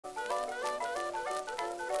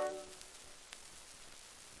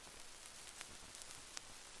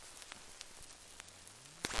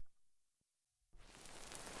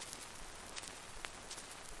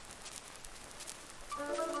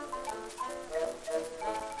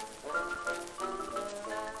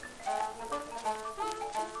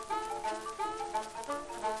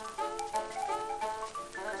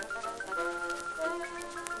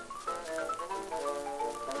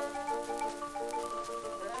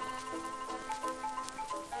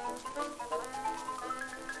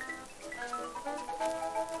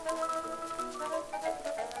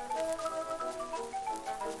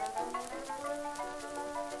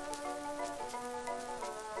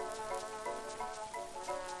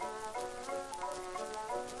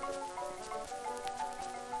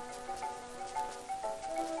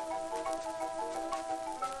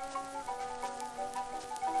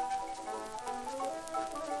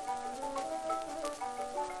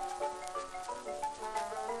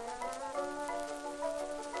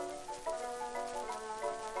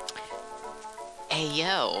Hey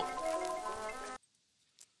yo.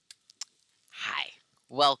 Hi.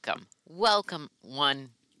 Welcome. Welcome,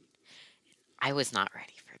 one. I was not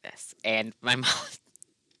ready for this. And my mom.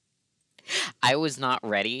 I was not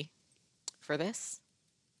ready for this.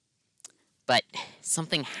 But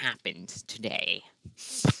something happened today.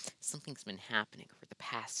 Something's been happening over the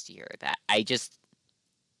past year that I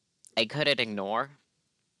couldn't ignore.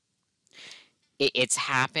 It's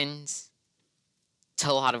happened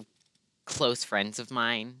to a lot of close friends of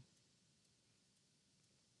mine.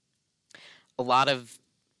 A lot of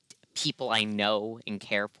people I know and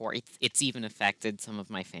care for. It's even affected some of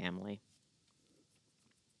my family.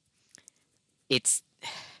 It's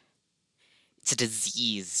it's a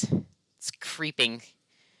disease. It's creeping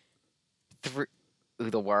through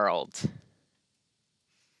the world.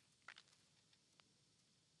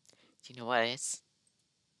 Do you know what it is?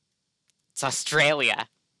 It's Australia.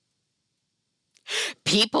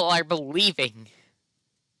 People are believing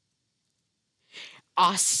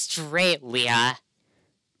Australia.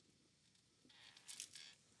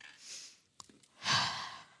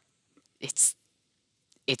 It's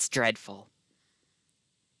it's dreadful.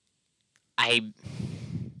 I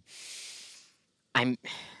I'm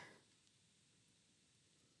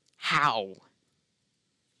how?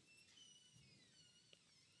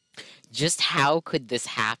 Just how could this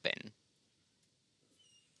happen?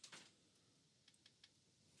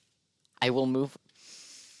 I will move.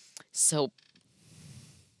 So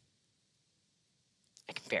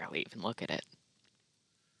I can barely even look at it.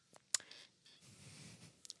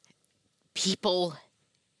 People,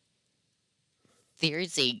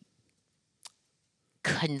 there's a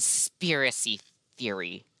conspiracy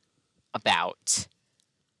theory about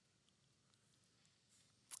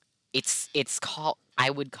it's called,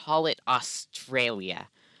 I would call it Australia.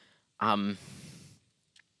 Um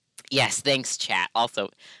yes, thanks chat. Also,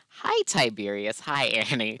 hi Tiberius, hi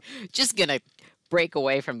Annie. Just gonna break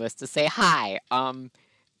away from this to say hi.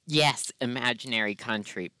 Yes, imaginary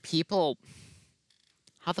country. People,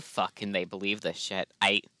 how the fuck can they believe this shit?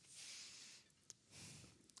 A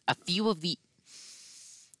few of the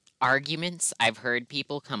arguments I've heard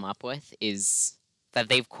people come up with is that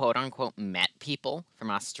they've quote unquote met people from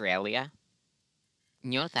Australia.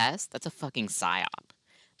 You know what that is? That's a fucking psyop.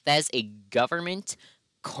 That is a government,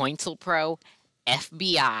 COINTELPRO,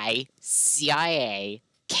 FBI, CIA,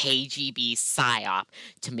 KGB psyop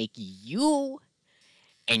to make you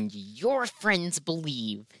and your friends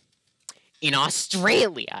believe in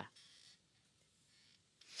Australia.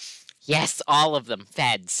 Yes, all of them,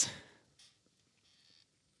 feds.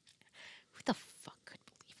 Who the fuck could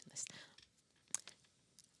believe in this?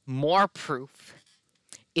 More proof.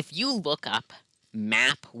 If you look up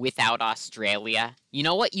map without Australia, you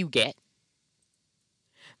know what you get?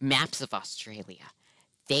 Maps of Australia.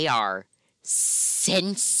 They are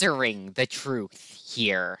censoring the truth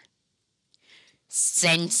here.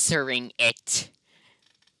 Censoring it.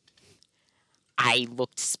 I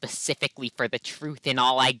looked specifically for the truth, and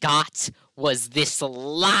all I got was this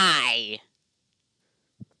lie.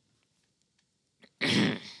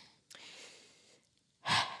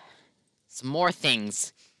 Some more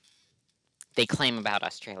things they claim about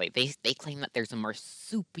Australia. They claim that there's a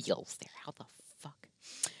marsupials there. How the fuck?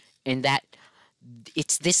 And that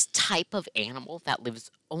it's this type of animal that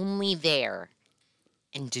lives only there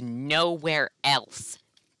and nowhere else.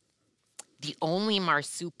 The only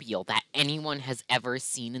marsupial that anyone has ever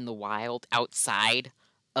seen in the wild outside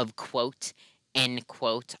of quote, end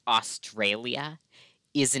quote, Australia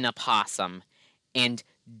is an opossum. And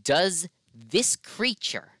does this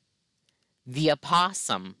creature, the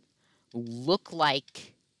opossum, look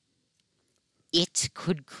like it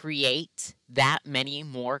could create that many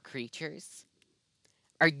more creatures?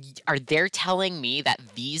 Are they telling me that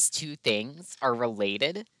these two things are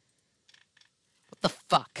related? What the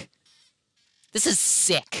fuck? This is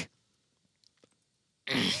sick.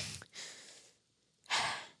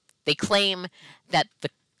 They claim that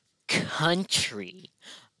the country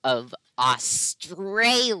of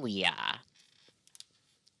Australia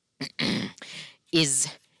is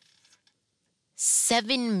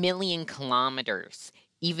 7 million kilometers,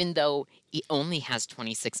 even though it only has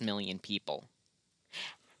 26 million people.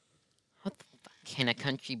 How the fuck can a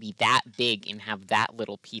country be that big and have that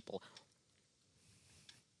little people?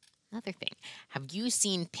 Another thing, have you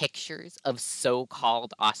seen pictures of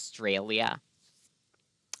so-called Australia?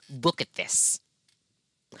 Look at this.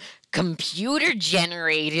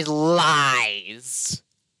 Computer-generated lies.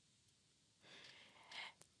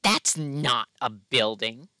 That's not a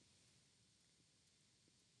building.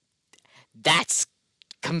 That's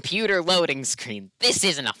computer loading screen. This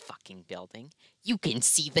isn't a fucking building. You can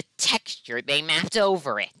see the texture they mapped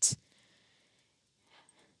over it.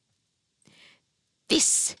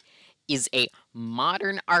 This is a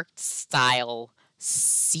modern art style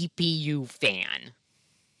CPU fan.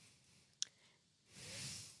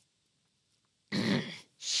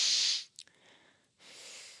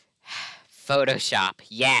 Photoshop,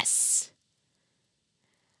 yes.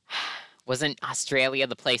 Wasn't Australia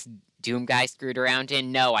the place Doom Guy screwed around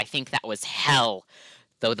in? No, I think that was Hell,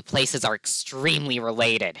 though the places are extremely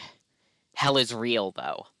related. Hell is real,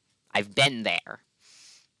 though. I've been there.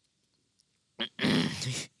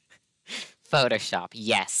 Photoshop,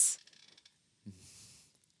 yes.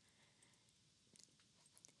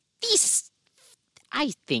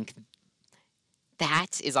 I think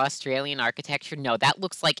that is Australian architecture. No, that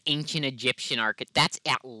looks like ancient Egyptian architecture. That's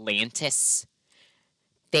Atlantis.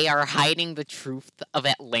 They are hiding the truth of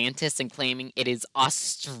Atlantis and claiming it is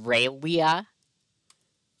Australia.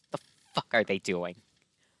 The fuck are they doing?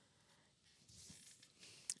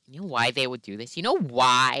 You know why they would do this? You know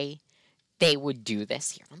why they would do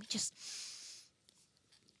this? Here, let me just...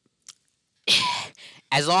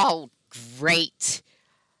 As all great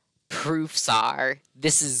proofs are,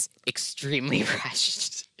 this is extremely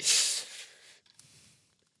rushed.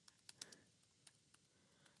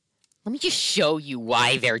 Let me just show you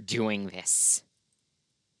why they're doing this.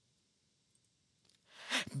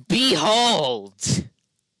 Behold!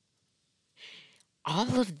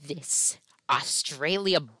 All of this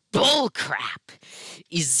Australia bullcrap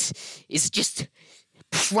is just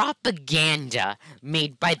propaganda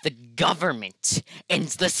made by the government and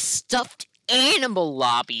the stuffed animal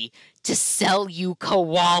lobby to sell you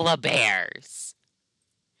koala bears.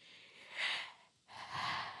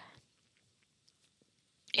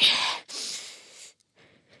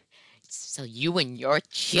 So you and your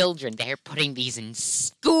children, they're putting these in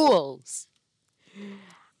schools.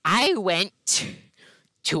 I went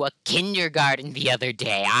to a kindergarten the other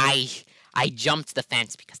day. I jumped the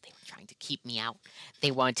fence because they were trying to keep me out.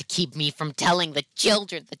 They wanted to keep me from telling the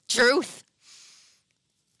children the truth.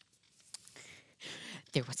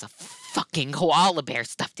 There was a fucking koala bear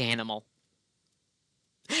stuffed animal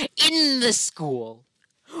in the school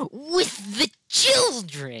with the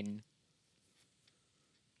children.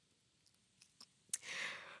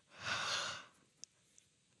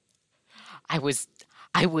 I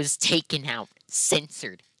was taken out,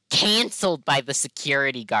 censored, canceled by the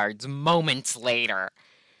security guards moments later.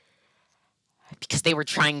 Because they were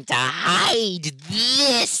trying to hide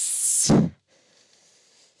this.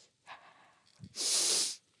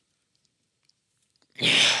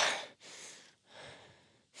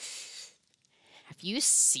 Have you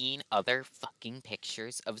seen other fucking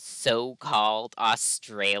pictures of so-called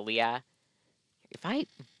Australia?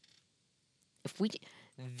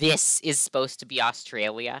 This is supposed to be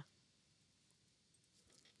Australia.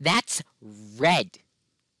 That's red.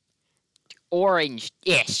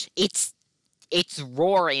 Orange-ish. It's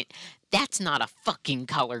roaring. That's not a fucking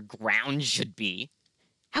color ground should be.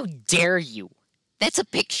 How dare you? That's a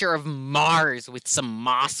picture of Mars with some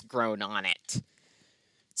moss grown on it.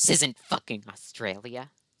 This isn't fucking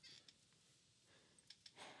Australia.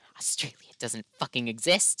 Australia doesn't fucking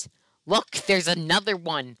exist. Look, there's another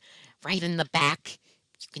one right in the back.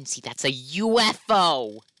 You can see that's a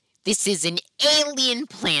UFO. This is an alien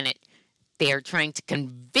planet. They are trying to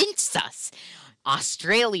convince us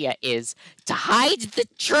Australia is to hide the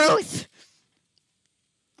truth.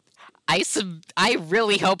 I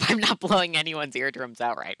really hope I'm not blowing anyone's eardrums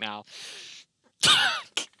out right now.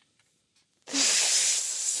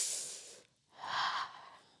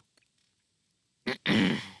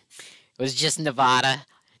 It was just Nevada.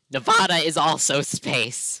 Nevada is also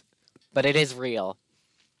space, but it is real.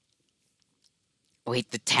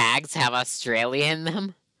 Wait, the tags have Australia in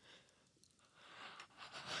them?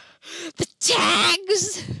 The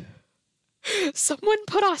tags! Someone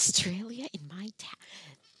put Australia in my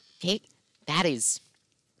tag. That is...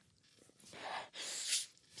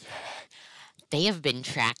 They have been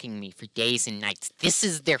tracking me for days and nights. This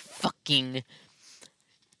is their fucking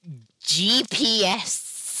GPS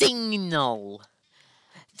signal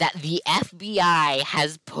that the FBI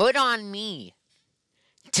has put on me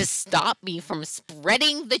to stop me from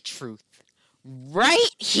spreading the truth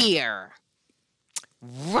right here,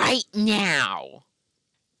 right now.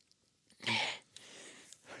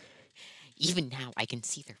 Even now, I can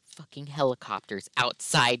see their fucking helicopters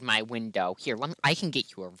outside my window. Here, I can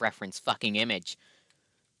get you a reference fucking image.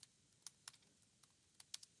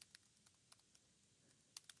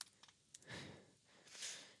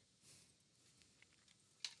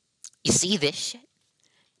 You see this shit?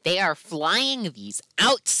 They are flying these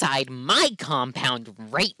outside my compound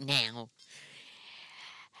right now.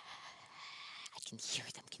 I can hear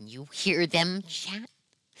them. Can you hear them, chat?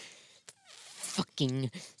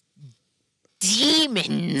 Fucking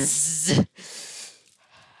demons!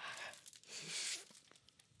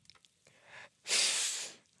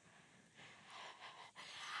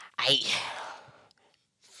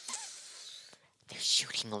 They're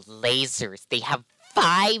shooting lasers. They have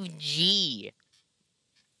 5G.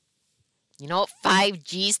 You know what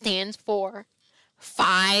 5G stands for?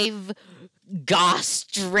 5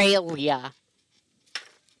 Australia.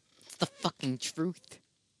 It's the fucking truth.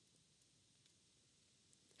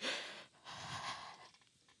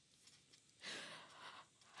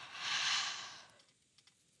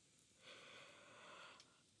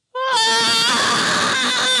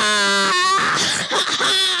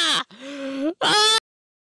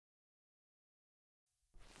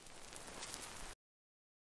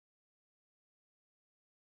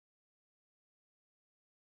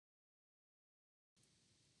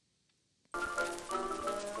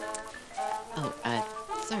 Oh,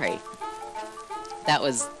 sorry. That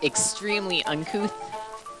was extremely uncouth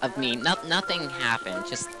of me. Nothing happened.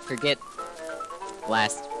 Just forget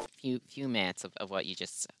last few minutes of what you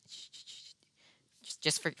just said.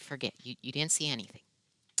 Just forget. You didn't see anything.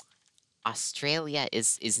 Australia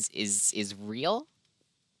is real.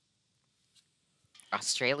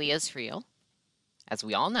 Australia is real, as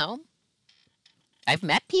we all know. I've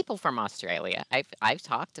met people from Australia. I've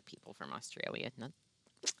talked to people from Australia.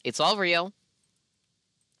 It's all real.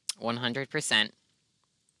 100%.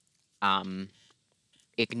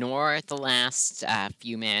 Ignore the last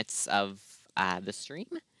few minutes of the stream.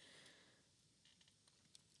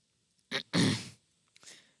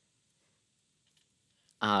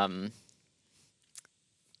 And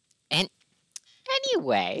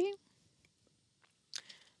anyway,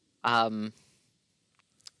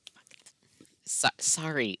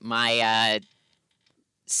 sorry, my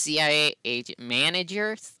CIA agent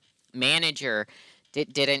manager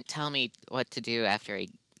didn't tell me what to do after I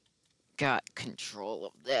got control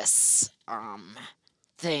of this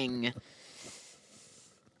thing.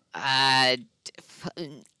 No, I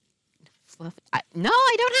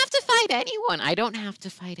don't have to fight anyone. I don't have to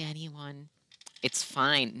fight anyone. It's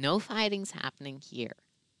fine. No fighting's happening here.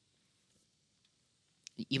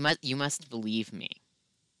 You must believe me.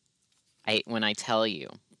 When I tell you,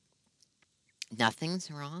 nothing's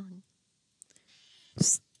wrong.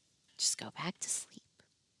 Just go back to sleep.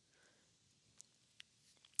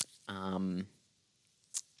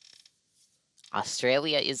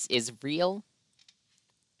 Australia is real.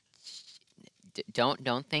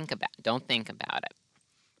 Don't think about it.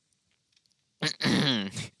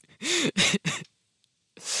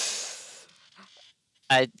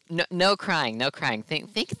 No crying.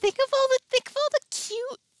 Think of all the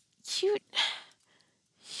cute.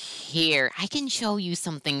 Here, I can show you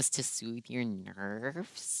some things to soothe your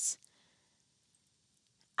nerves.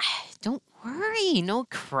 Don't worry, no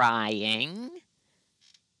crying.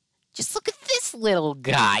 Just look at this little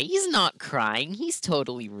guy. He's not crying. He's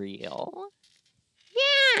totally real.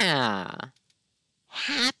 Yeah.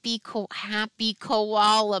 Happy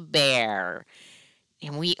koala bear.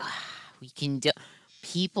 And we can do.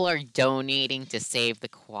 People are donating to save the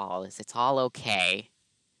koalas. It's all okay.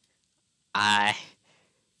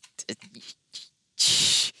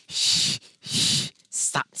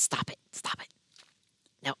 Stop it.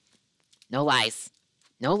 No lies.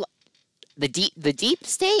 The deep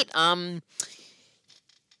state,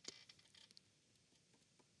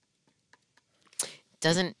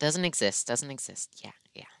 doesn't exist.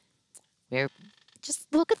 Yeah.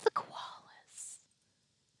 Just look at the koalas.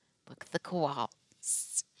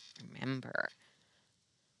 Remember,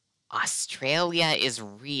 Australia is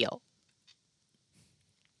real.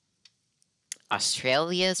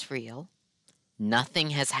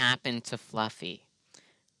 Nothing has happened to Fluffy.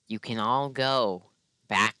 You can all go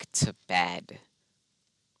back to bed.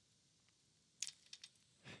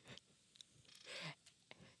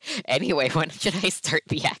 Anyway, when should I start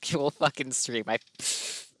the actual fucking stream?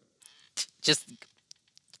 Just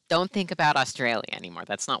don't think about Australia anymore.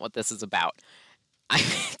 That's not what this is about.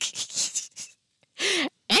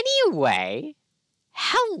 Anyway,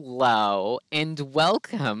 hello and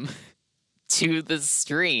welcome to the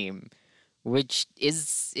stream, which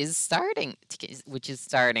is starting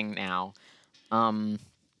now.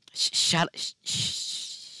 Shut.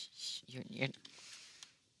 You're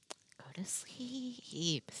go to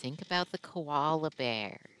sleep. Think about the koala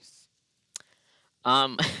bears.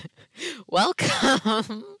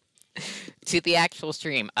 Welcome to the actual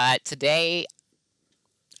stream. Today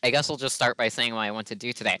I guess I'll just start by saying what I want to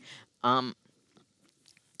do today. Um,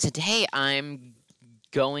 Today I'm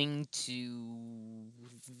going to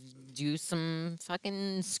do some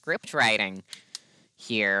fucking script writing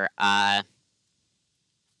here.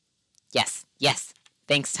 Yes.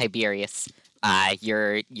 Thanks, Tiberius.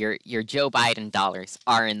 Your Joe Biden dollars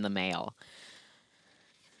are in the mail.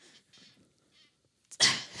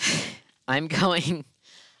 I'm going.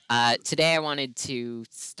 Today I wanted to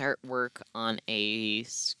start work on a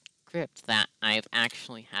script that I've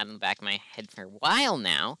actually had in the back of my head for a while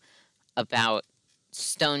now about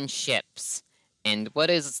stone ships. And what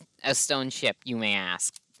is a stone ship, you may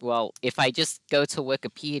ask? Well, if I just go to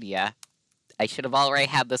Wikipedia, I should have already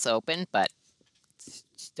had this open, but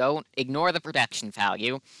don't ignore the production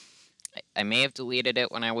value. I may have deleted it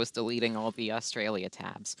when I was deleting all the Australia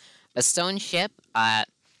tabs. A stone ship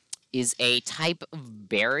is a type of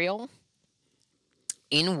burial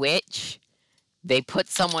in which they put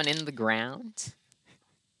someone in the ground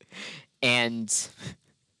and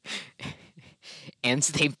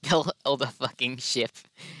they build a fucking ship.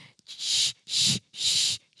 Shh.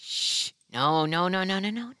 No.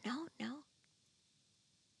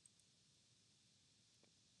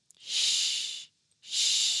 Shh.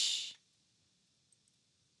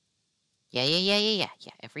 Yeah.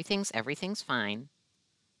 Everything's fine.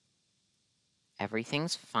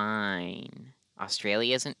 Everything's fine.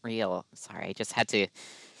 Australia isn't real. Sorry, I just had to...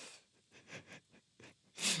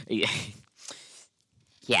 Yeah.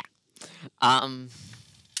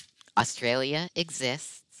 Australia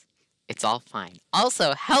exists. It's all fine.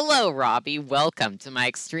 Also, hello, Robbie. Welcome to my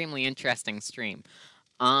extremely interesting stream.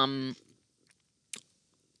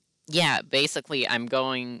 Yeah, basically, I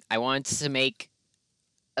wanted to make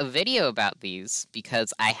a video about these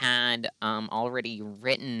because I had already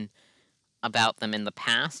written about them in the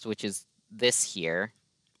past, which is this here,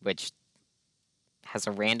 which has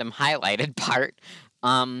a random highlighted part.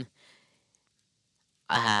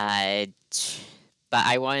 But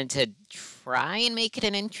I wanted to try and make it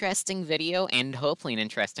an interesting video and hopefully an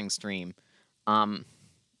interesting stream.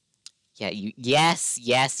 Yeah,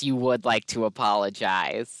 yes, you would like to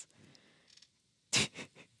apologize.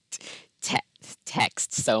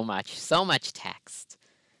 Text so much text.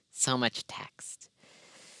 So much text.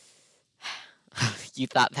 You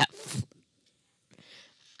thought that...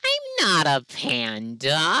 I'm not a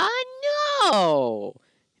panda.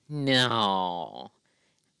 No.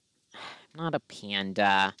 I'm not a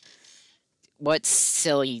panda. What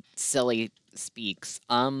silly speaks.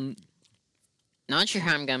 Not sure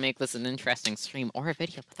how I'm gonna make this an interesting stream or a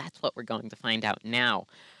video, but that's what we're going to find out now.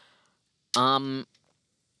 I'm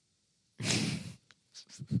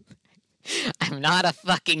not a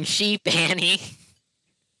fucking sheep, Annie.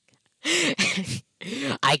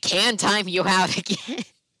 I can time you out again.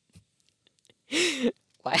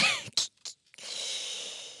 What?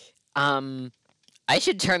 I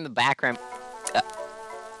should turn the background...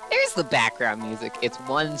 there's the background music. It's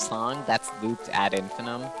one song that's looped ad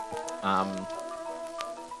infinitum. I'm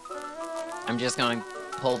just going to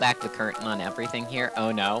pull back the curtain on everything here.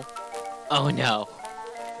 Oh no.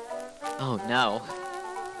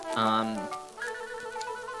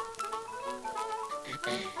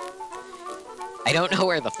 I don't know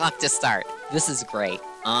where the fuck to start. This is great.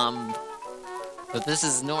 But this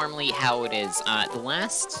is normally how it is. The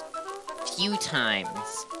last few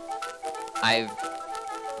times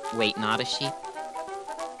Wait, not a sheep?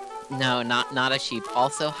 No, not a sheep.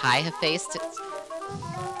 Also, hi, Hephaestus.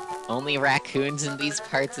 Only raccoons in these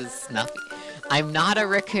parts is Snuffy. I'm not a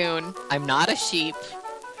raccoon. I'm not a sheep.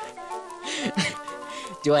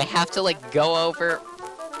 Do I have to, like, go over...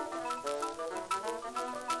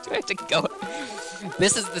 Do I have to go...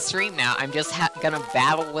 This is the stream now. I'm just gonna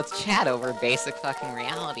battle with chat over basic fucking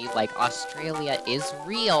reality. Like, Australia is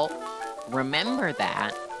real. Remember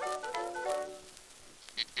that.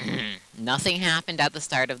 Nothing happened at the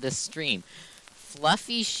start of this stream.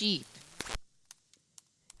 Fluffy Sheep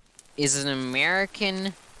is an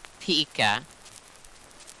American pika,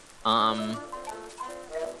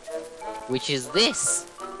 which is this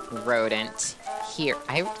rodent here.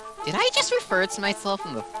 Did I just refer to myself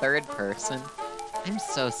in the third person? I'm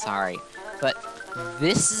so sorry, but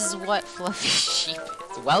this is what Fluffy Sheep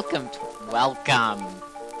is. Welcome.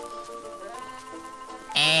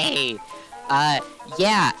 Hey,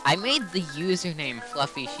 yeah, I made the username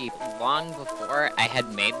Fluffy Sheep long before I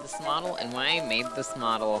had made this model, and when I made this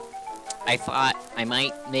model, I thought I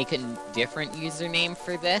might make a different username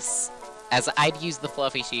for this, as I'd used the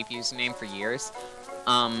Fluffy Sheep username for years.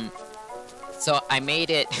 So I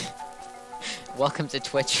made it... Welcome to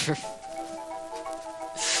Twitch for...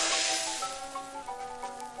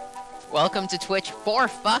 Welcome to Twitch, for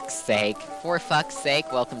fuck's sake. For fuck's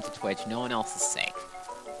sake, welcome to Twitch. No one else's sake.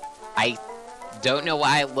 I don't know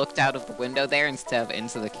why I looked out of the window there instead of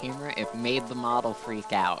into the camera. It made the model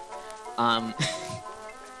freak out.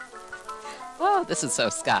 Oh, this is so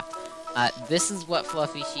ska. This is what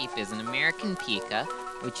Fluffy Sheep is, an American pika,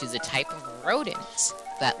 which is a type of rodent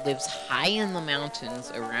that lives high in the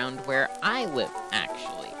mountains around where I live,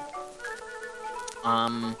 actually.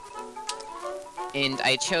 And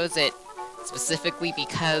I chose it specifically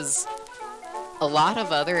because a lot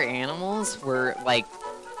of other animals were, like,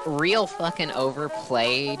 real fucking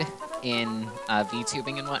overplayed in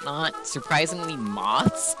VTubing and whatnot. Surprisingly,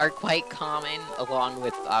 moths are quite common, along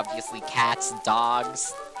with, obviously, cats,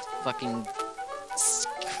 dogs, fucking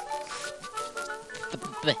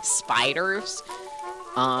spiders.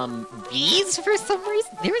 Bees for some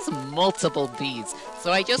reason? There's multiple bees.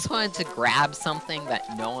 So I just wanted to grab something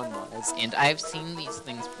that no one was, and I've seen these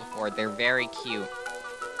things before. They're very cute.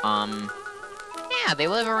 Yeah, they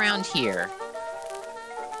live around here.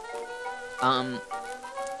 And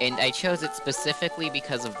I chose it specifically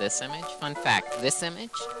because of this image. Fun fact, this image?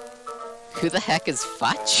 Who the heck is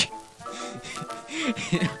Futch?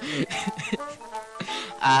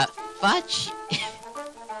 Futch...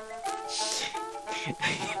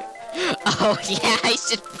 Oh, yeah, I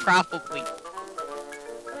should probably...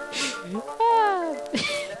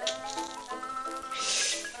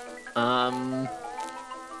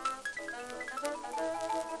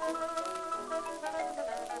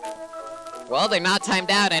 Well, they're not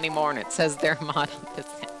timed out anymore, and it says they're model.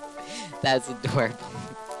 That's adorable.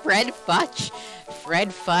 Fred Futch.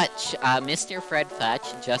 Mr. Fred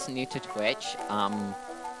Futch, just new to Twitch.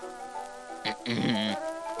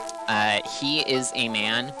 He is a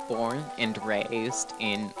man born and raised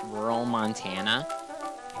in rural Montana.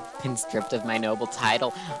 Been stripped of my noble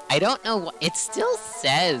title. I don't know what... It still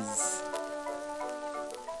says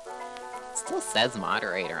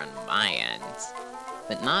moderator on my end.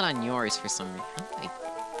 But not on yours for some reason. How did I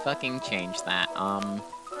fucking change that?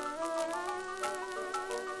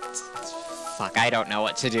 Fuck, I don't know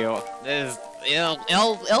what to do.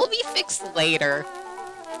 It'll be fixed later.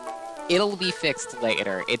 It'll be fixed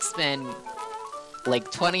later. It's been,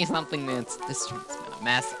 like, 20-something minutes. This stream's been a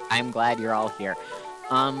mess. I'm glad you're all here.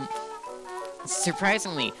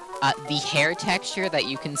 Surprisingly, the hair texture that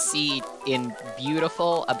you can see in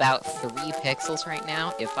beautiful about 3 pixels right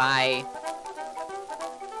now, if I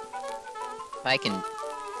can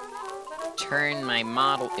turn my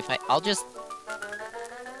model, I'll just...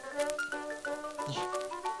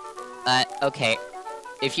 Okay.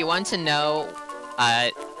 If you want to know,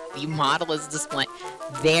 the model is displaying...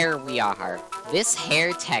 There we are. This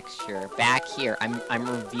hair texture back here, I'm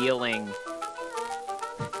revealing,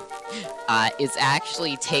 is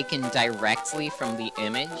actually taken directly from the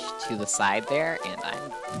image to the side there, and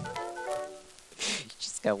I'm...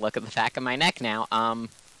 Just gotta look at the back of my neck now.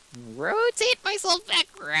 Rotate myself back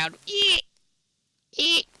around.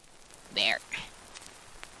 There.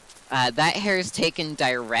 That hair is taken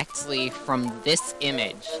directly from this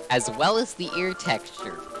image, as well as the ear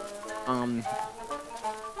texture.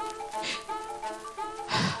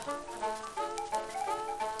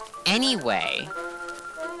 Anyway,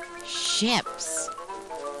 ships.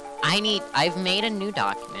 I've made a new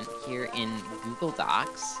document here in Google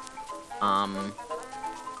Docs,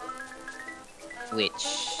 which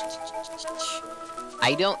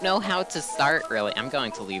I don't know how to start, really. I'm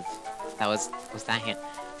going to leave. Was that hint?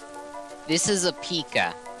 This is a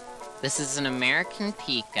pika. This is an American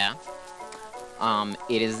pika.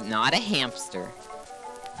 It is not a hamster.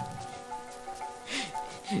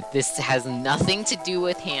 This has nothing to do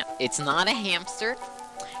with it's not a hamster.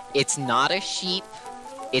 It's not a sheep.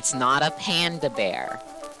 It's not a panda bear.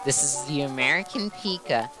 This is the American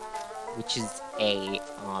pika, which is a,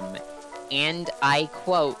 and I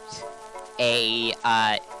quote, a,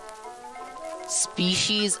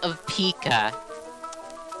 species of pika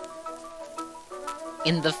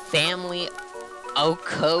in the family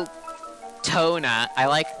Ocotona.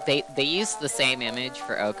 They use the same image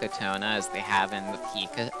for Ocotona as they have in the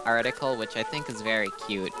pika article, which I think is very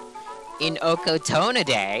cute. In Ocotona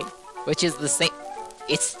Day, which is the same,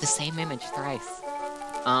 it's the same image thrice.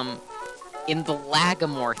 In the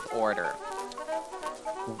Lagomorph order.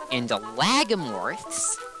 And the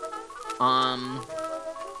Lagomorphs,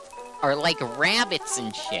 are like rabbits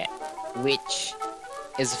and shit, which,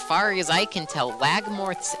 as far as I can tell,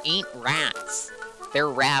 Lagomorphs ain't rats. They're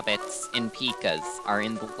rabbits, and pikas are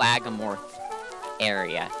in the Lagomorph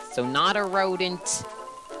area. So not a rodent.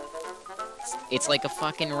 It's like a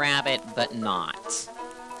fucking rabbit, but not.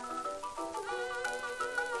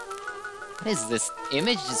 What is this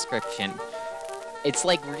image description? It's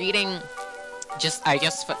like reading... I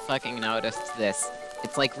just fucking noticed this.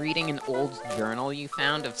 It's like reading an old journal you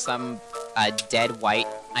found of some dead white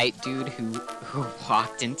dude who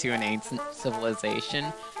walked into an ancient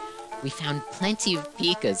civilization. We found plenty of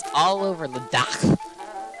pikas all over Ladakh.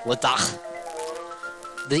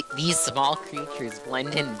 These small creatures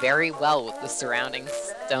blend in very well with the surrounding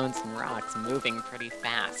stones and rocks, moving pretty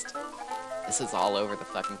fast. This is all over the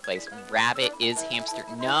fucking place. Rabbit is hamster.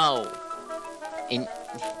 No!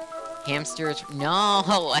 Hamsters.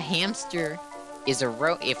 No! A hamster is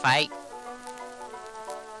a if I...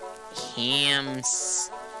 Hamster.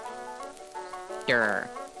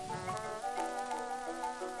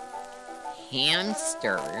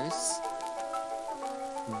 Hamsters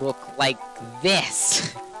look like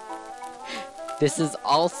this. This is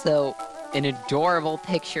also an adorable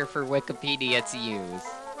picture for Wikipedia to use.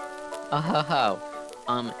 Oh ho ho.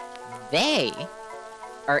 They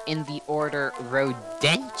are in the order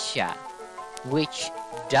Rodentia, which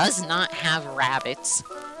does not have rabbits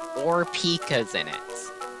or pikas in it.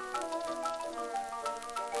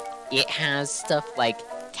 It has stuff like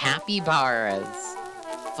capybaras,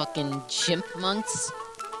 fucking chipmunks,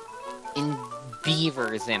 and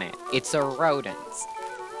beavers in it. It's a rodent.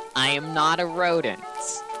 I am not a rodent.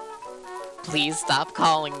 Please stop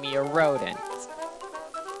calling me a rodent.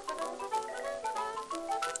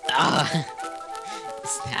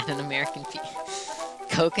 Is that an American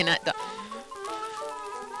coconut dog?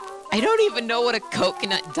 I don't even know what a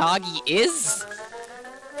coconut doggy is.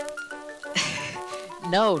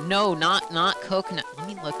 No, not coconut. Let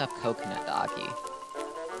me look up coconut doggy.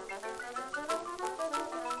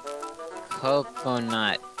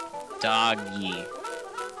 Coconut doggy.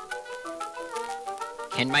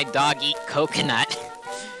 Can my dog eat coconut?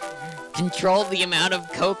 Control the amount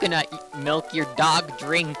of coconut milk your dog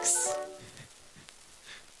drinks.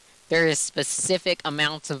 There is specific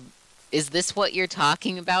amounts of... Is this what you're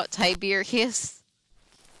talking about, Tiberius?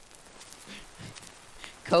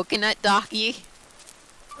 Coconut doggy?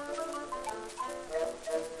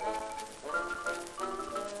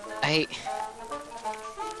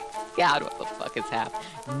 God, what the fuck is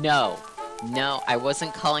happening? No, I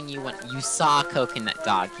wasn't calling you when you saw coconut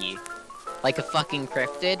doggy. Like a fucking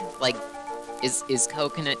cryptid? Like, is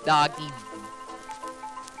coconut doggy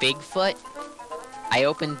Bigfoot? I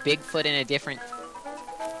opened Bigfoot in a different...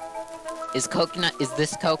 Is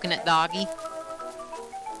this coconut doggy?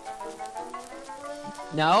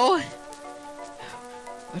 No?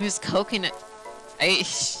 What is coconut...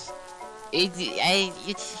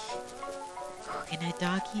 Coconut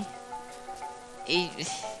doggy?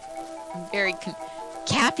 Very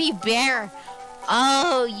capybara.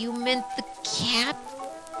 Oh, you meant the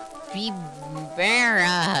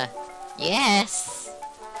capybara. Yes.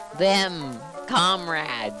 Them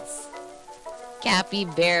comrades.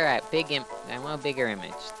 Capybara. I want a bigger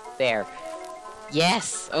image. There.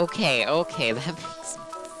 Yes. Okay. That makes sense.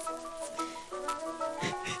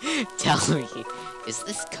 Tell me, is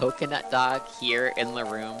this coconut dog here in the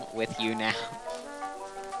room with you now?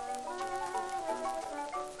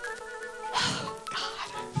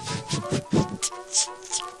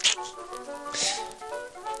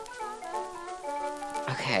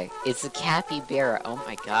 Okay, it's a capybara. Oh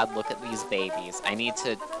my god, look at these babies. I need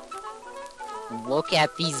to look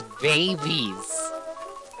at these babies.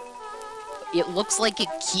 It looks like a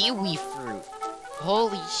kiwi fruit.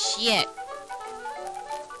 Holy shit.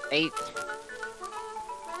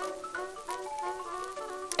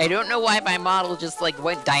 I don't know why my model just like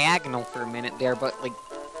went diagonal for a minute there, but like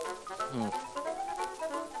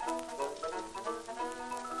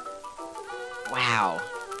Wow.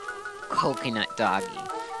 Coconut doggy.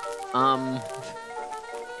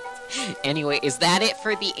 Anyway, is that it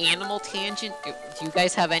for the animal tangent? Do you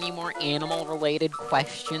guys have any more animal-related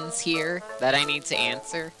questions here that I need to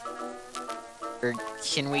answer? Or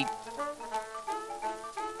can we...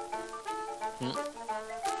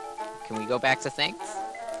 Can we go back to things?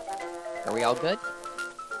 Are we all good?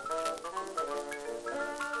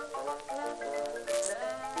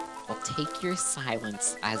 I'll take your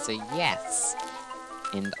silence as a yes.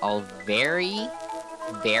 And I'll very,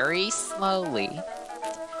 very slowly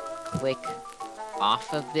click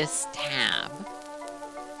off of this tab.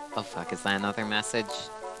 Oh fuck, is that another message?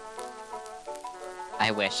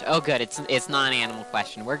 I wish. Oh good, it's not an animal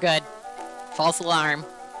question. We're good. False alarm.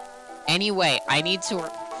 Anyway, I need to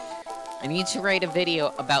write a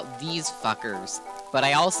video about these fuckers, but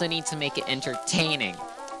I also need to make it entertaining,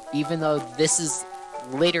 even though this is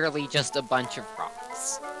literally just a bunch of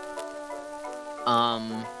rocks.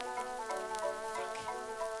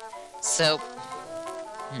 So,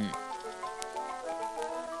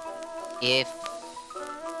 if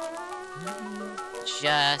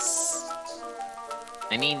just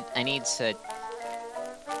I need to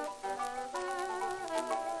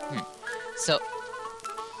so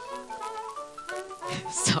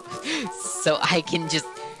so I can just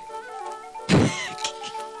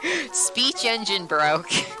speech engine broke.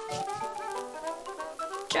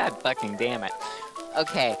 God fucking damn it.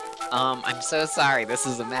 Okay, I'm so sorry, this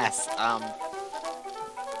is a mess.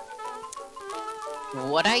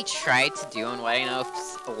 What I tried to do, and what I know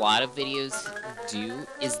a lot of videos do,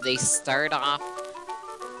 is they start off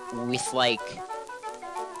with, like,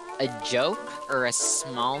 a joke or a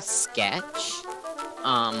small sketch,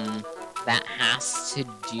 that has to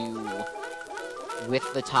do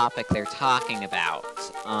with the topic they're talking about.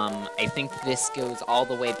 I think this goes all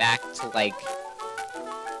the way back to, like,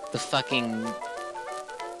 the fucking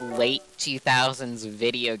late 2000s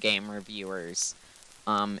video game reviewers.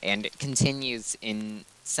 And it continues in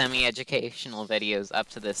semi-educational videos up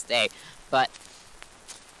to this day. But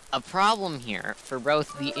a problem here, for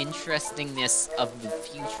both the interestingness of the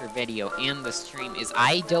future video and the stream, is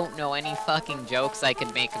I don't know any fucking jokes I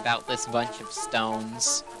can make about this bunch of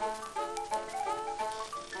stones.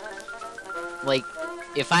 Like,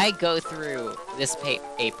 if I go through this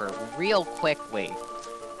paper real quickly,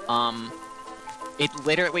 it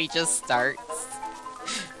literally just starts...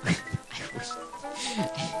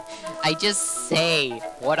 I just say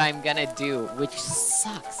what I'm gonna do, which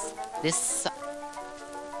sucks. This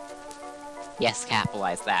Yes,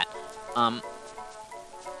 capitalize that.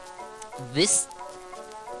 This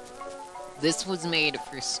was made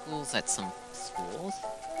for schools at some schools.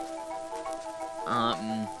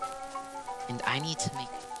 And I need to make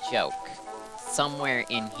a joke somewhere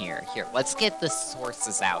in here. Here, let's get the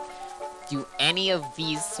sources out. Do any of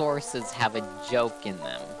these sources have a joke in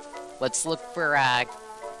them? Let's look for,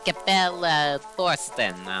 Capella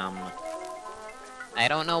Thorsten, I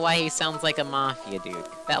don't know why he sounds like a mafia dude.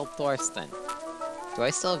 Capella Thorsten. Do I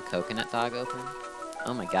still have Coconut Dog open?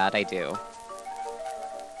 Oh my god, I do.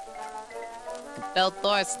 Capella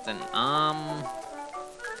Thorsten,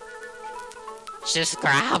 just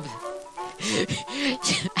grab.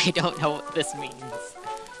 I don't know what this means.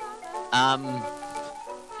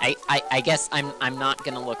 I guess I'm not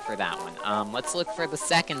gonna look for that one. Let's look for the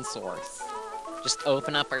second source. Just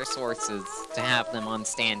open up our sources to have them on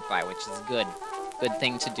standby, which is good. Good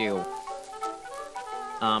thing to do.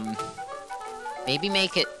 Maybe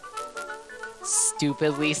make it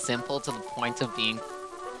stupidly simple to the point of being,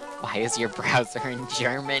 why is your browser in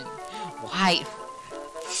German? Why?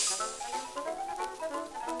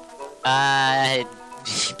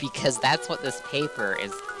 Because that's what this paper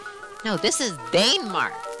is. No, this is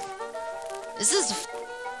Denmark. This is...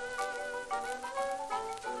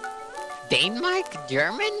 Denmark?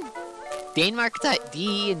 German?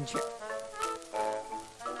 Denmark.de and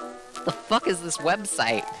the fuck is this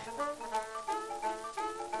website?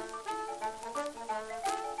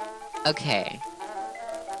 Okay.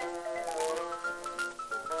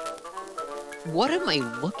 What am I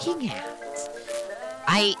looking at?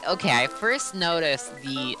 I first noticed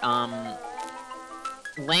the,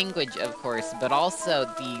 language, of course, but also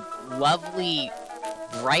the lovely,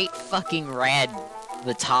 bright fucking red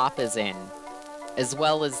the top is in, as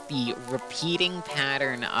well as the repeating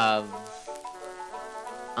pattern of,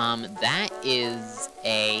 that is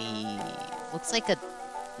looks like a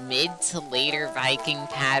mid to later Viking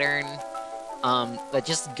pattern, that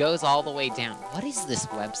just goes all the way down. What is this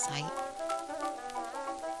website?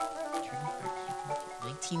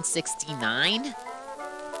 1969?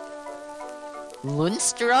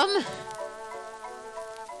 Lundstrom?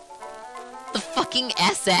 The fucking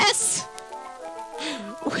SS?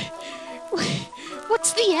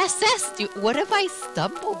 What's the SS do? What have I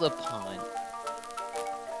stumbled upon?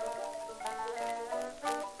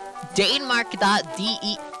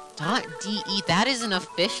 Denmark.de. That is an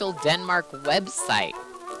official Denmark website.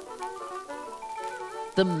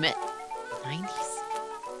 The 90s?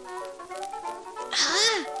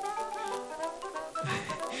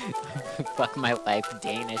 Fuck my life,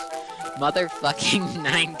 Danish. Motherfucking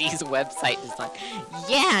 90s website design.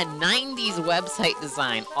 Yeah, 90s website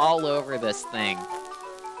design all over this thing.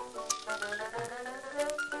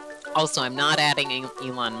 Also, I'm not adding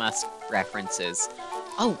Elon Musk references.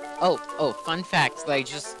 Oh, fun fact that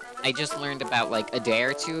I just learned about like a day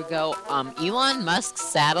or two ago. Elon Musk's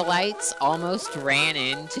satellites almost ran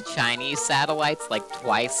into Chinese satellites like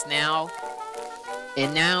twice now.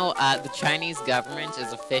 And now, the Chinese government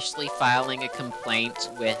is officially filing a complaint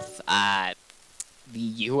with, the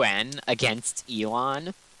UN against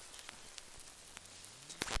Elon.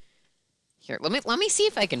 Here, let me see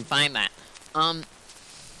if I can find that.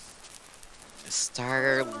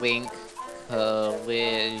 Starlink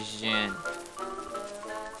collision.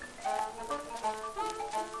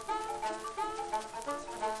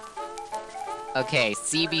 Okay,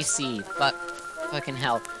 CBC. Fucking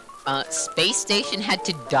hell. Space station had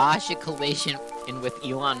to dodge a collision with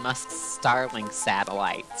Elon Musk's Starlink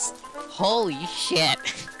satellites. Holy shit.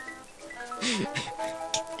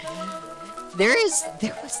 There was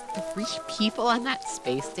 3 people on that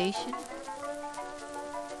space station?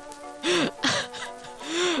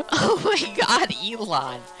 Oh my god,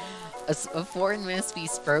 Elon! A foreign ministry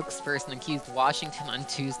spokesperson accused Washington on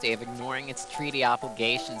Tuesday of ignoring its treaty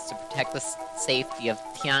obligations to protect the safety of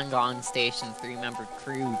Tiangong Station's 3-member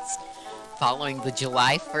crews following the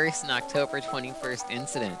July 1st and October 21st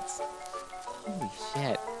incidents. Holy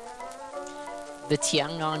shit. The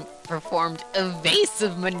Tiangong performed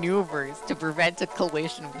evasive maneuvers to prevent a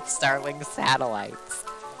collision with Starlink satellites.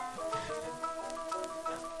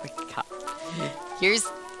 Oh my god.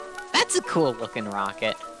 That's a cool looking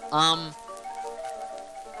rocket. I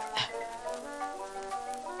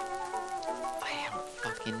don't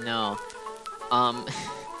fucking know.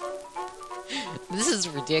 This is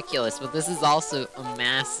ridiculous, but this is also a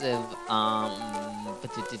massive,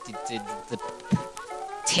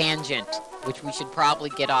 tangent, which we should probably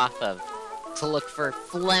get off of, to look for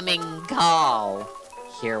Fleming Gall.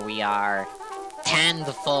 Here we are. Tan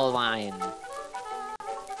the full line.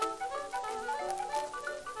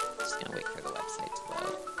 Just gonna wait for the website to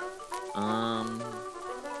load.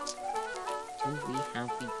 Do we have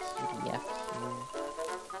the PDF here?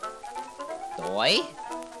 Doi?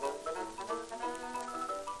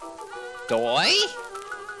 Doi?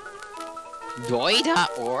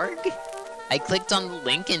 Doi.org? I clicked on the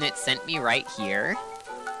link and it sent me right here.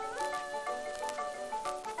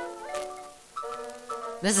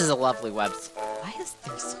 This is a lovely website. Why is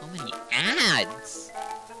there so many ads?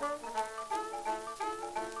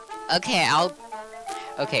 Okay,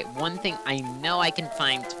 Okay, one thing, I know I can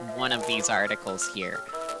find one of these articles here.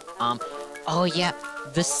 Oh yeah,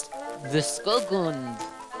 the Skogund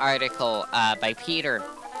article, by Peter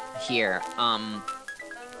here,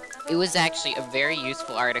 it was actually a very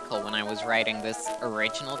useful article when I was writing this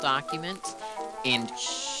original document, and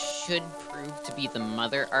should prove to be the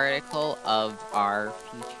mother article of our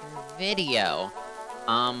future video.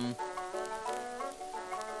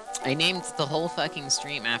 I named the whole fucking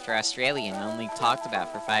stream after Australia and only talked about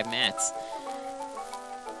it for 5 minutes.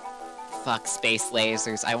 Fuck space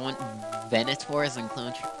lasers. I want Venators and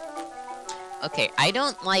clone. Okay, I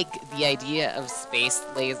don't like the idea of space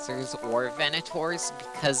lasers or Venators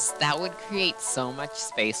because that would create so much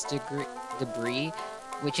space debris,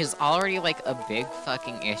 which is already like a big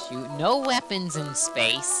fucking issue. No weapons in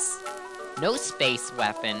space. No space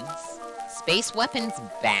weapons. Space weapons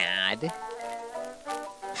bad.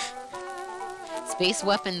 Space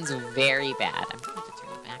weapons very bad. I'm going to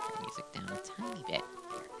turn the background music down a tiny bit.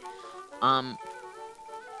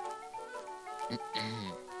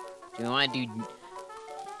 Do you want to do...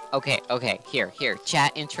 Okay, here.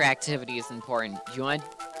 Chat interactivity is important. Do you want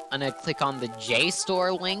to click on the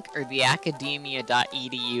JSTOR link or the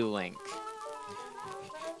academia.edu link?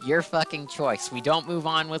 Your fucking choice. We don't move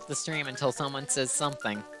on with the stream until someone says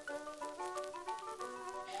something.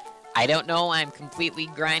 I don't know, I'm completely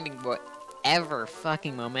grinding whatever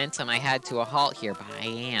fucking momentum I had to a halt here, but I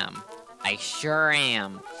am. I sure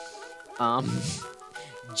am.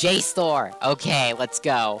 JSTOR. Okay, let's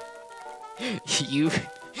go. You...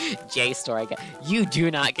 JSTOR, I guess. You do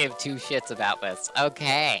not give 2 shits about this.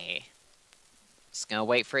 Okay. Just gonna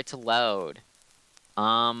wait for it to load.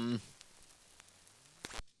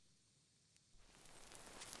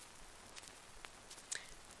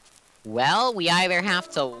 Well, we either have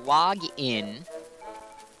to log in,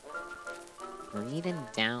 read and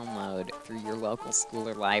download through your local school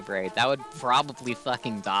or library. That would probably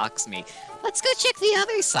fucking dox me. Let's go check the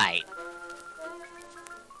other site.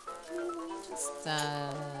 Just,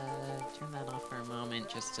 turn that off for a moment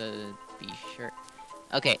just to be sure.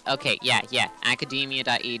 Okay, yeah,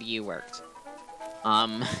 academia.edu worked.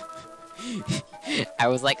 I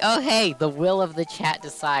was like, oh hey, the will of the chat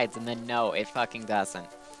decides, and then no, it fucking doesn't.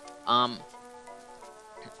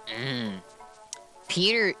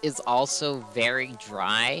 Peter is also very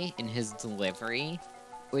dry in his delivery,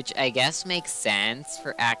 which I guess makes sense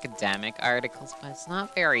for academic articles, but it's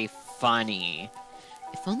not very funny.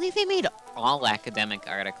 If only they made all academic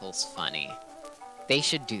articles funny. They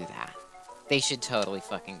should do that. They should totally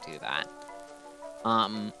fucking do that.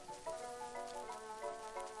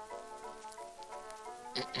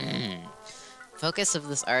 Focus of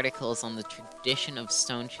this article is on the tradition of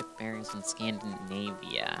stone chip bearings in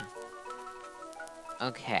Scandinavia.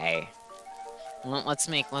 Okay. let's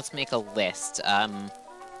make a list.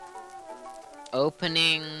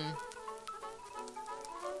 Opening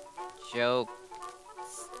joke,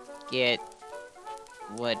 skit,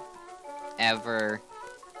 whatever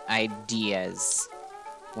ideas.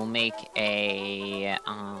 We'll make a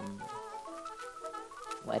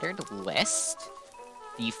lettered list.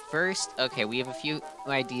 The first, okay, we have a few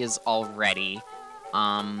ideas already.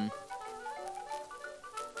 Elon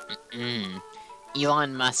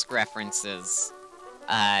Musk references.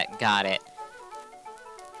 Got it.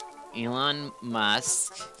 Elon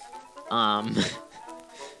Musk.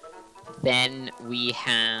 Then we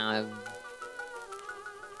have...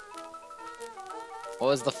 What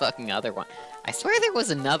was the fucking other one? I swear there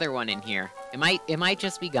was another one in here. It might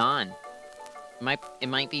just be gone. It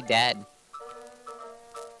might be dead.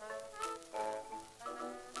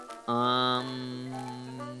 I'm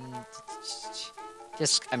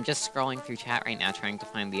just scrolling through chat right now trying to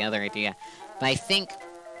find the other idea. But I think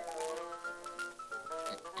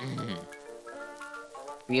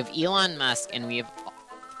we have Elon Musk and we have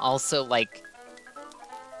also like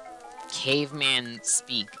caveman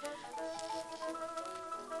speak.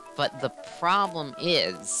 But the problem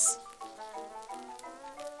is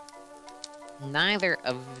neither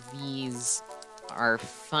of these are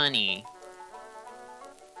funny.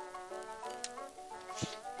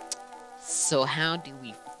 So how do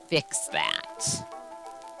we fix that?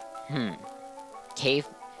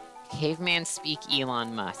 Caveman speak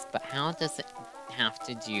Elon Musk, but how does it have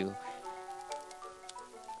to do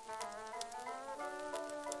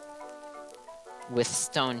with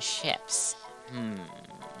stone ships?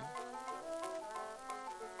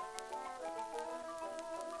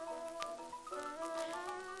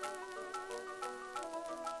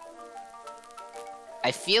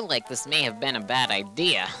 I feel like this may have been a bad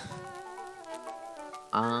idea.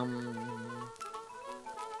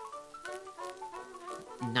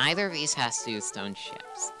 Neither of these has to do with stone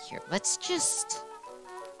ships. Here, let's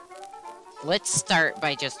start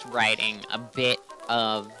by just writing a bit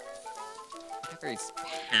of whatever is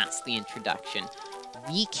past the introduction.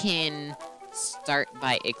 We can start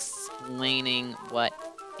by explaining what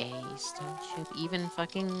a stone ship even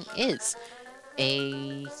fucking is.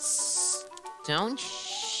 A stone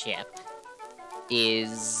ship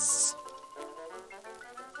is...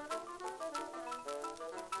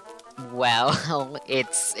 Well,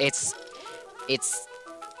 it's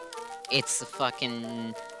a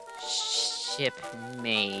fucking ship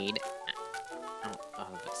made out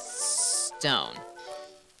of stone.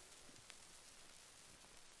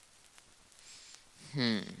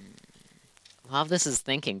 Love this is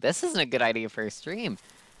thinking. This isn't a good idea for a stream.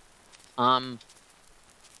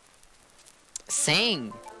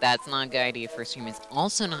 Saying that's not a good idea for a stream is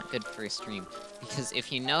also not good for a stream. Because if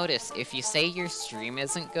you notice, if you say your stream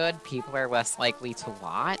isn't good, people are less likely to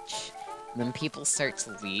watch. Then people start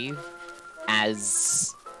to leave,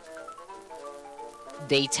 as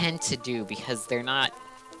they tend to do because they're not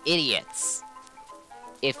idiots.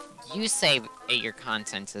 If you say hey, your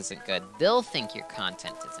content isn't good, they'll think your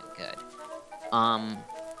content isn't good.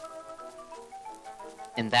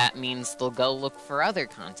 And that means they'll go look for other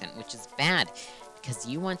content, which is bad, because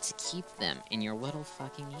you want to keep them in your little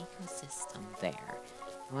fucking ecosystem there.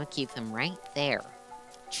 You want to keep them right there,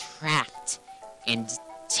 trapped and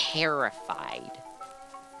terrified.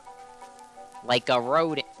 Like a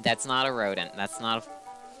rodent. That's not a rodent. That's not a...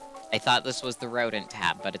 I thought this was the rodent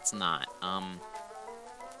tab, but it's not.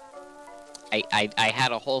 I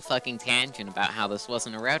had a whole fucking tangent about how this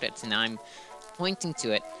wasn't a rodent, and now I'm pointing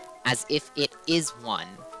to it as if it is one.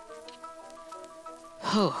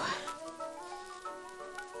 Whew.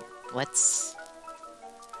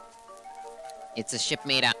 It's a ship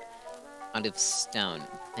made out of stone.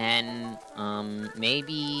 Then,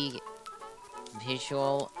 maybe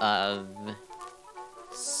visual of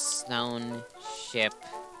stone ship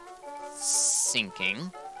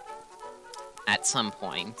sinking at some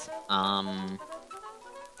point.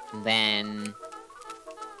 Then...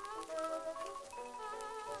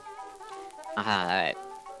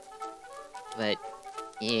 but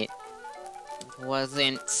it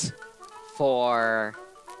wasn't for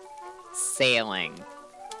sailing.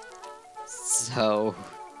 So,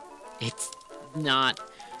 it's not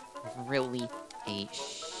really a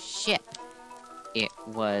ship. It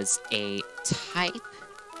was a type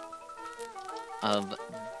of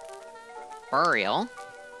burial,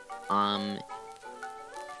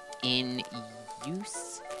 in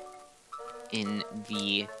use in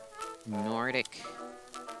the Nordic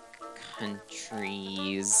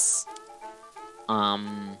countries,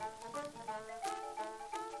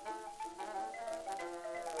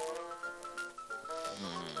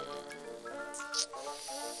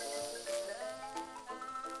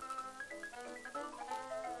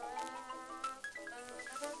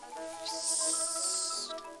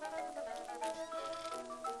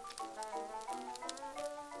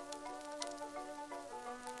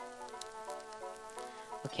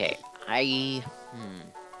 Okay,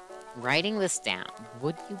 writing this down,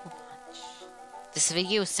 would you watch? This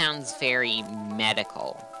video sounds very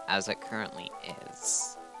medical, as it currently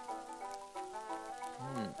is.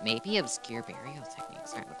 Maybe obscure burial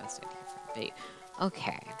techniques are the best idea for a video.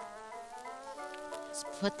 Okay. Let's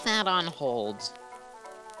put that on hold.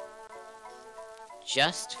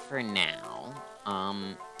 Just for now.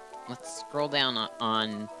 Let's scroll down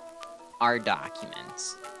on our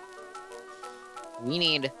documents. We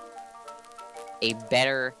need a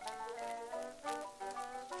better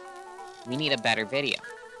video.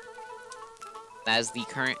 That is the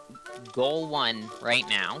current goal 1 right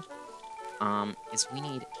now. Is we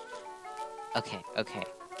need... Okay.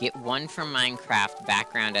 Get 1 from Minecraft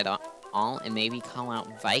background at all, and maybe call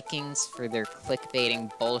out Vikings for their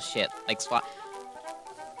clickbaiting bullshit, like swap...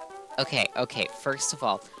 Okay, first of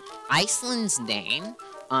all, Iceland's name,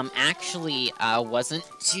 actually, wasn't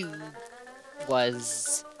to...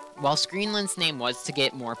 While Screenland's name was to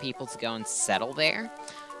get more people to go and settle there,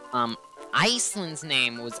 Iceland's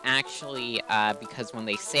name was actually, because when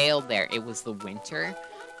they sailed there, it was the winter,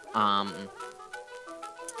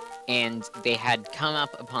 and they had come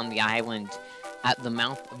up upon the island at the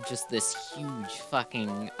mouth of just this huge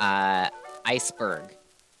fucking, iceberg.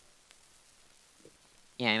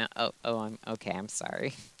 Yeah, I know. I'm okay, I'm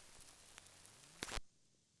sorry.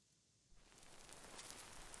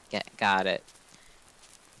 Got it.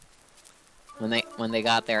 When they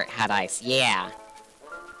got there, it had ice. Yeah.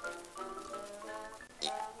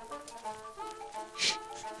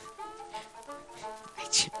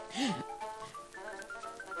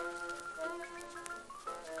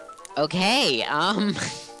 Okay,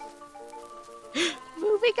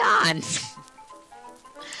 moving on.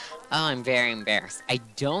 Oh, I'm very embarrassed. I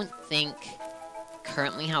don't think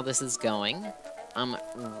currently how this is going,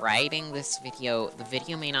 writing this video, the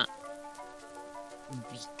video may not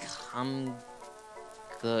become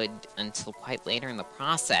good until quite later in the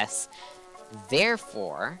process.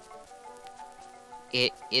 Therefore,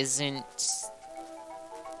 it isn't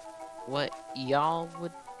what y'all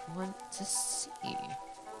would want to see.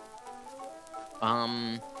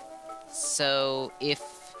 So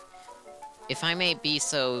if I may be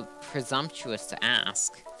so presumptuous to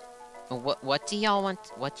ask, what do y'all want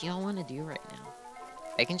to do right now?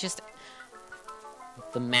 I can just...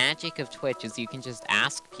 The magic of Twitch is you can just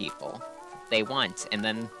ask people what they want, and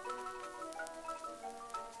then...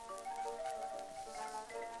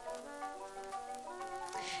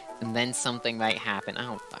 And then something might happen. I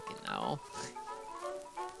don't fucking know.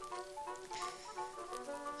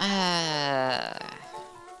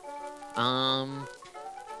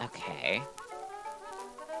 Okay.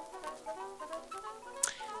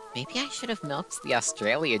 Maybe I should have milked the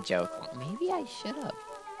Australia joke. Maybe I should have.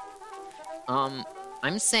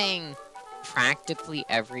 I'm saying practically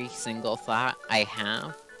every single thought I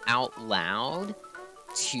have out loud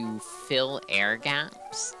to fill air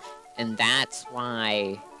gaps, and that's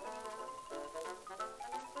why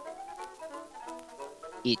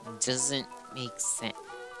it doesn't make sense.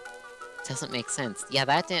 Doesn't make sense. Yeah,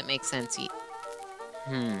 that didn't make sense either.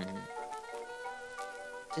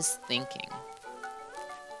 Just thinking.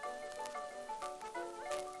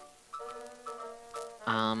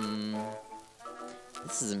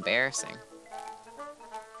 This is embarrassing.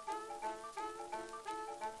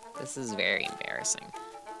 This is very embarrassing.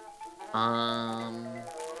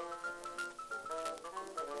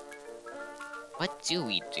 What do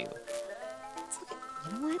we do? Let's look at,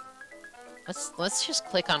 you know what? Let's just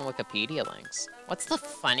click on Wikipedia links. What's the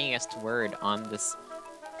funniest word on this,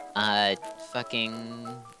 fucking,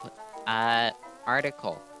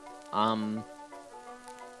 article?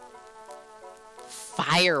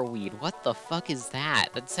 Fireweed. What the fuck is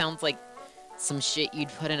that? That sounds like some shit you'd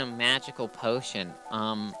put in a magical potion.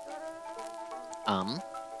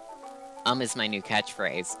 Is my new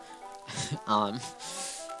catchphrase. Oh.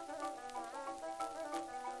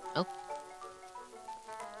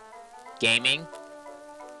 Gaming.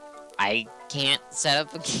 I can't set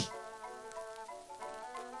up a game.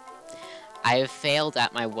 I have failed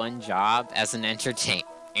at my one job as an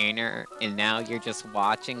entertainer, and now you're just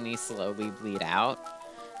watching me slowly bleed out.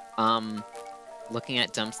 Looking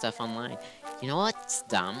at dumb stuff online. You know what's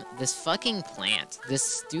dumb? This fucking plant. This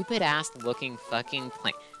stupid-ass looking fucking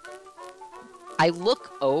plant. I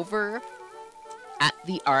look over at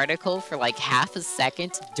the article for like half a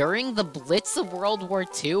second during the Blitz of World War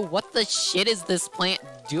II. What the shit is this plant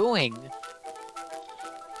doing?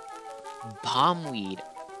 Bombweed.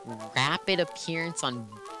 Rapid appearance on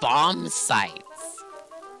bomb sites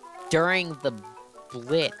during the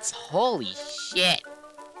Blitz. Holy shit.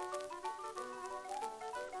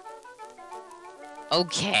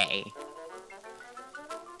 Okay.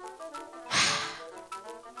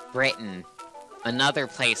 Britain. Another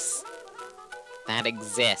place that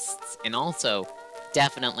exists. And also,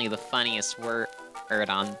 definitely the funniest word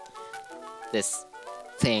on this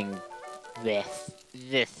thing. This.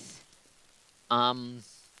 It's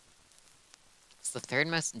the third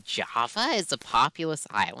most. Java is a populous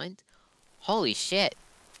island? Holy shit.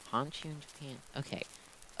 Honshu in Japan. Okay.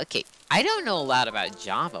 Okay, I don't know a lot about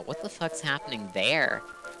Java. What the fuck's happening there?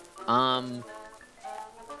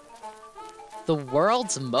 The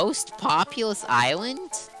world's most populous island?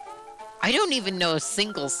 I don't even know a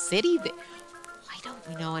single city there. Why don't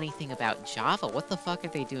we know anything about Java? What the fuck are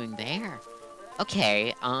they doing there?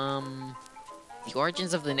 Okay, the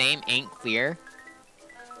origins of the name ain't clear.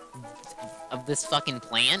 Of this fucking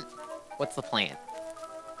plant? What's the plant?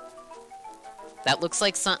 That looks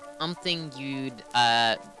like something you'd,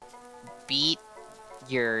 beat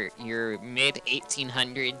your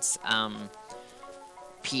mid-1800s,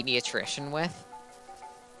 pediatrician with.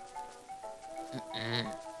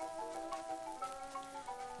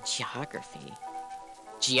 Geography.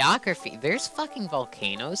 Geography. There's fucking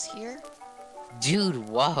volcanoes here? Dude,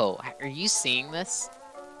 whoa. Are you seeing this?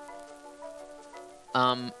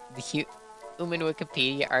 The human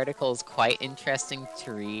Wikipedia article is quite interesting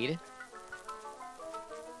to read.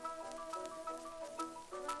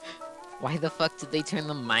 Why the fuck did they turn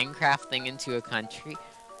the Minecraft thing into a country?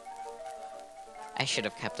 I should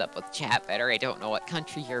have kept up with chat better. I don't know what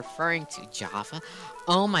country you're referring to. Java?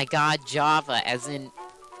 Oh my god, Java, as in...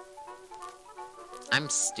 I'm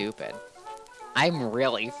stupid. I'm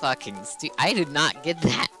really fucking stupid. I did not get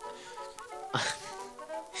that.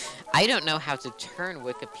 I don't know how to turn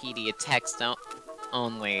Wikipedia text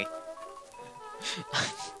only.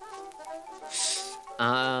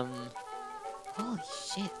 Holy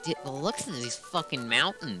shit, dude, look at these fucking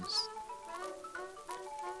mountains.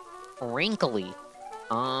 Wrinkly.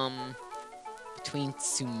 Between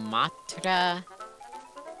Sumatra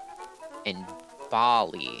and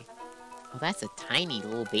Bali. Oh, that's a tiny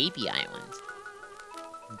little baby island.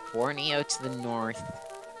 Borneo to the north.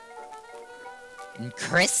 And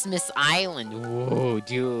Christmas Island. Whoa,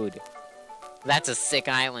 dude. That's a sick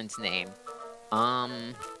island name. Oh,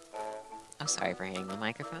 sorry for hitting the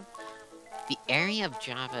microphone. The area of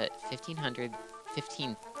Java,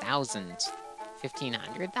 15,000.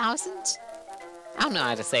 1500,000? I don't know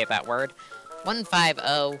how to say that word.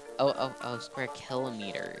 150,000 square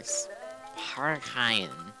kilometers. Parhayan.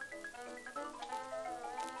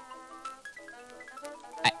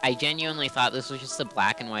 I genuinely thought this was just a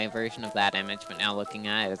black and white version of that image, but now looking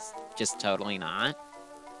at it, it's just totally not.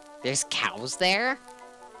 There's cows there?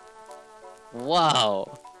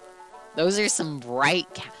 Whoa. Those are some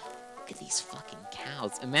bright cows. Look at these fucking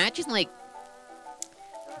cows. Imagine, like,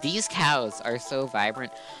 these cows are so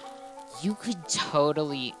vibrant. You could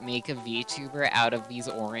totally make a VTuber out of these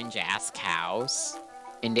orange-ass cows,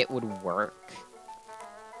 and it would work.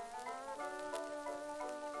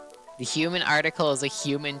 The human article is a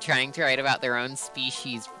human trying to write about their own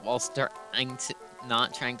species whilst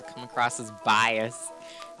not trying to come across as biased.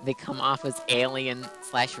 They come off as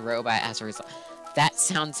alien/robot as a result. That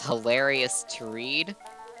sounds hilarious to read,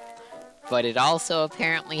 but it also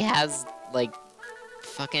apparently has, like,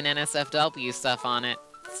 fucking NSFW stuff on it,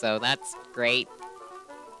 so that's great.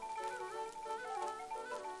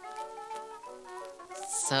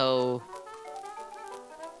 So...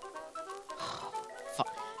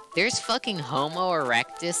 there's fucking Homo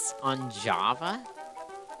erectus on Java?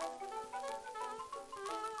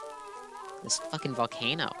 This fucking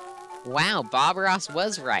volcano. Wow, Bob Ross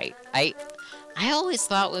was right. I always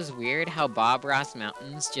thought it was weird how Bob Ross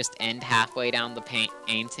mountains just end halfway down the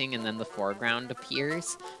painting and then the foreground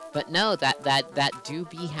appears. But no, that do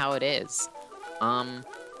be how it is.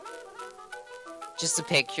 Just a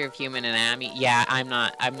picture of human anatomy. Yeah,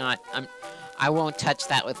 I won't touch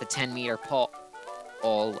that with a 10-meter pole.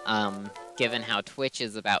 Given how Twitch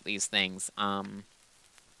is about these things.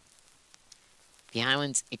 The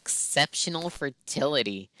island's exceptional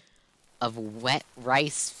fertility of wet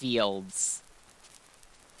rice fields.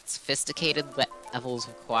 Sophisticated levels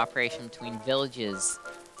of cooperation between villages.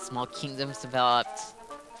 Small kingdoms developed.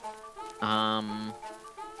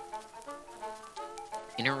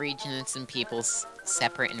 Interregions and peoples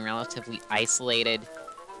separate and relatively isolated.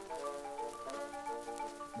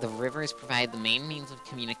 The rivers provide the main means of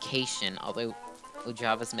communication, although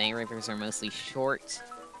Java's main rivers are mostly short.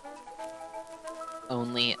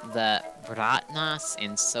 Only the Bratnas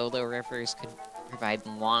and Solo rivers could provide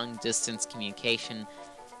long-distance communication,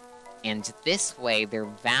 and this way their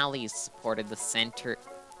valleys supported the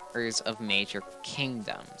centers of major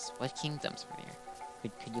kingdoms. What kingdoms were there?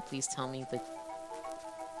 Could you please tell me the...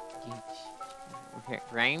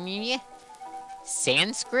 Rhyme?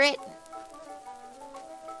 Sanskrit?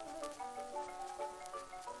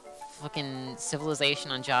 Fucking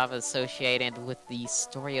civilization on Java associated with the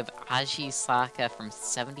story of Ajisaka from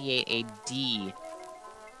 78 AD.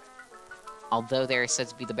 Although they are said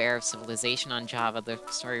to be the bearer of civilization on Java, the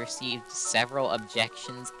story received several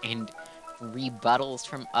objections and rebuttals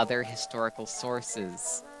from other historical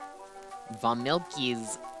sources.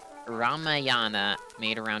 Valmiki's Ramayana,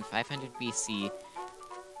 made around 500 BC,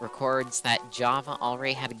 records that Java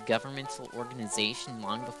already had a governmental organization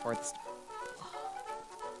long before this.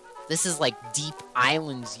 This is like deep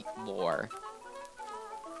islands lore.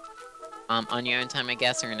 On your own time, I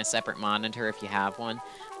guess, or in a separate monitor if you have one.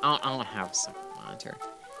 I don't have a separate monitor.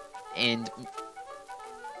 And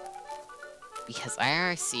because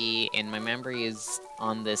IRC and my memory is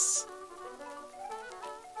on this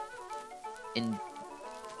in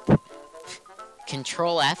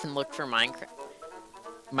Control F and look for Minecraft.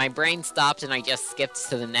 My brain stopped and I just skipped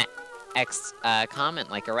to the next comment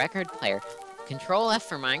like a record player. Control F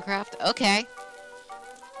for Minecraft? Okay.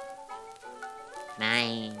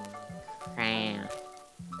 Minecraft.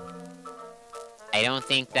 I don't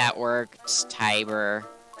think that worked, Tiber.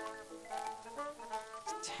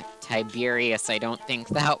 Tiberius, I don't think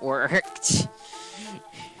that worked.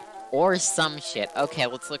 Or some shit. Okay,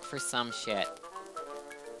 let's look for some shit.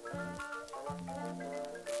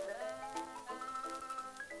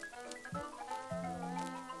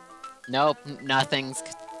 Nope, nothing's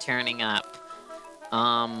turning up.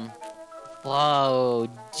 Whoa,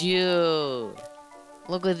 dude.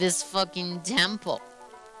 Look at this fucking temple.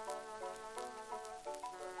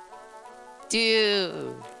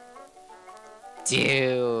 Dude.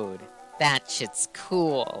 Dude. That shit's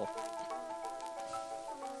cool.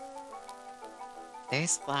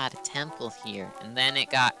 There's a lot of temple here. And then it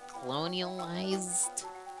got colonialized.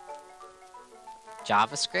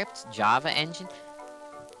 JavaScript, Java engine.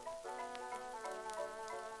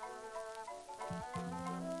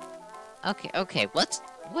 Okay, what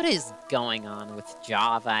is going on with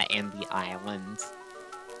Java and the islands?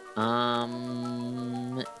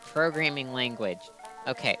 Programming language.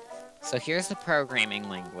 Okay, so here's the programming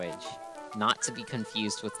language. Not to be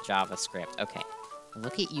confused with JavaScript. Okay,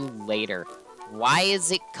 look at you later. Why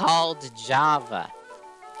is it called Java?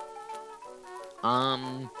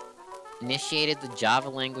 Initiated the Java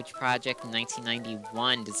Language Project in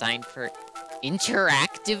 1991, designed for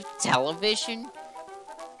interactive television?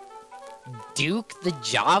 Duke the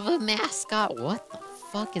Java mascot? What the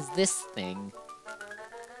fuck is this thing?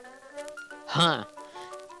 Huh.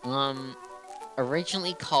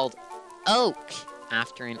 Originally called Oak,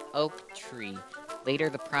 after an oak tree. Later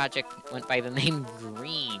the project went by the name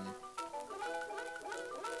Green.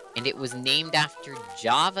 And it was named after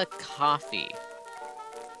Java Coffee.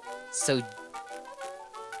 So,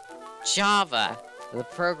 Java, the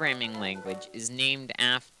programming language, is named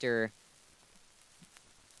after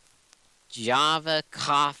Java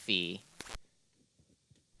Coffee.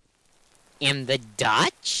 And the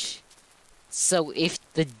Dutch? So if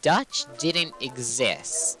the Dutch didn't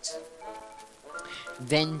exist,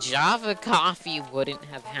 then Java Coffee wouldn't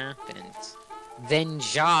have happened. Then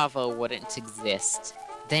Java wouldn't exist.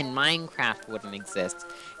 Then Minecraft wouldn't exist.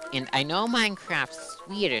 And I know Minecraft's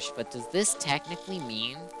Swedish, but does this technically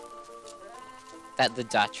mean that the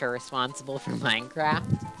Dutch are responsible for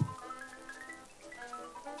Minecraft?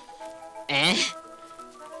 I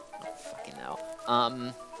don't fucking know.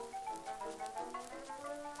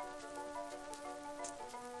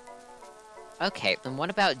 Okay, then what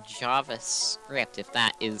about JavaScript, if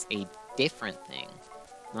that is a different thing?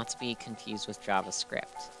 Not to be confused with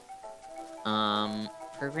JavaScript.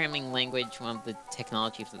 Programming language, one of the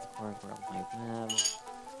technology for the core World Wide Web.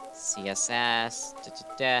 CSS,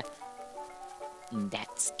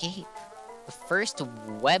 Netscape. The first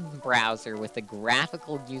web browser with a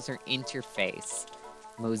graphical user interface,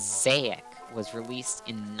 Mosaic, was released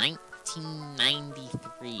in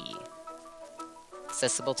 1993.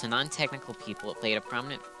 Accessible to non-technical people, it played a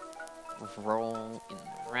prominent role in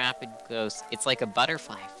Rapid Ghost. It's like a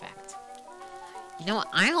butterfly effect. You know what?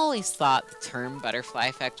 I always thought the term butterfly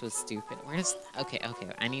effect was stupid. Where's... Okay,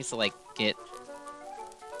 I need to, like, get...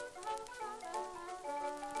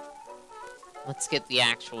 Let's get the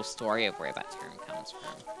actual story of where that term comes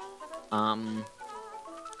from.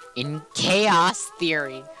 In Chaos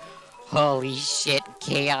Theory. Holy shit,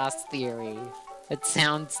 Chaos Theory. It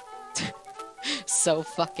sounds so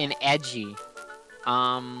fucking edgy.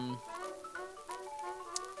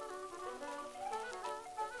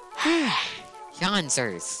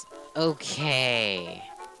 Yonzers. Okay.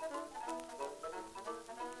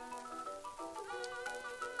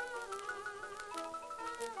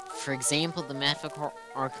 For example, the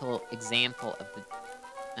metaphorical example of the...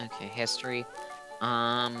 Okay, history.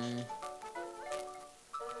 The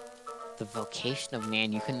vocation of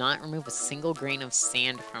man. You cannot remove a single grain of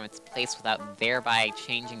sand from its place without thereby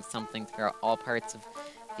changing something throughout all parts of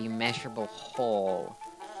the immeasurable whole.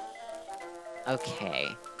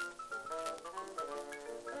 Okay.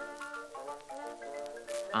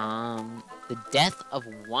 The death of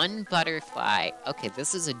one butterfly. Okay,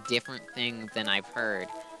 this is a different thing than I've heard.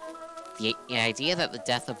 The idea that the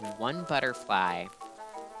death of one butterfly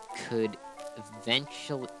could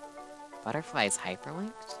eventually... Butterfly is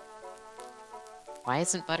hyperlinked? Why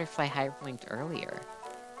isn't Butterfly hyperlinked earlier?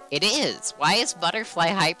 It is! Why is Butterfly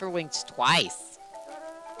hyperlinked twice?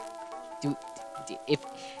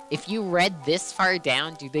 If you read this far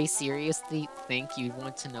down, do they seriously think you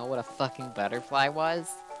want to know what a fucking butterfly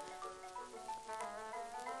was?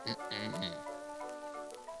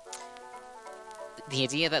 The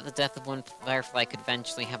idea that the death of one butterfly could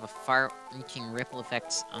eventually have a far-reaching ripple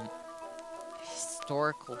effects on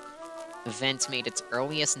historical events made its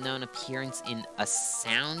earliest known appearance in A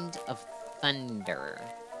Sound of Thunder,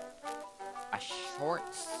 a short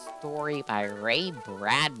story by Ray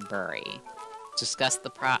Bradbury, discussed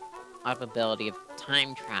the probability of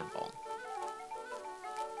time travel.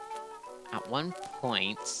 At one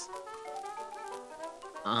point,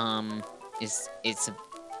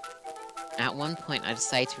 at one point, I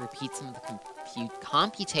decided to repeat some of the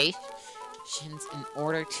computations in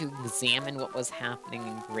order to examine what was happening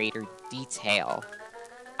in greater detail.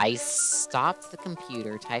 I stopped the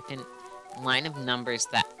computer, typed in a line of numbers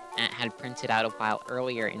that had printed out a while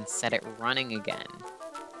earlier, and set it running again.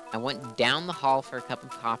 I went down the hall for a cup of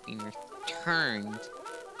coffee and returned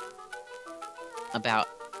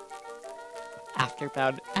after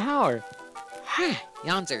about an hour.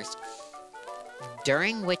 Yonzers.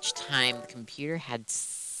 During which time the computer had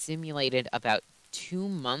simulated about 2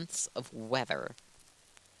 months of weather.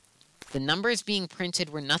 The numbers being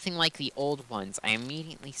printed were nothing like the old ones. I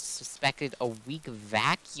immediately suspected a weak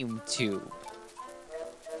vacuum tube.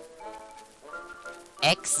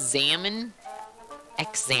 Examine?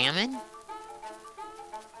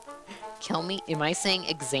 Kill me? Am I saying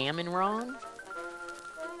examine wrong?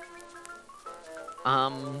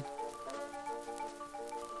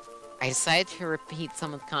 I decided to repeat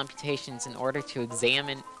some of the computations in order to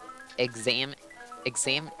examine,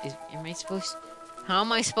 how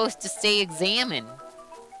am I supposed to say examine?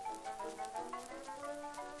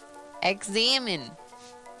 Examine!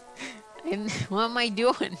 And what am I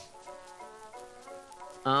doing?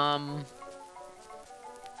 I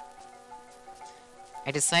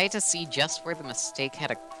decided to see just where the mistake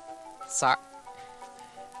had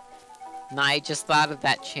Nah, I just thought of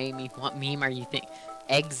that meme. What meme are you thinking?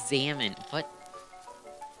 Examine. What?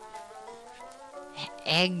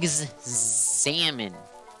 Examine.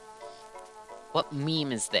 What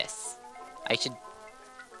meme is this? I should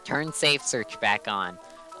turn safe search back on.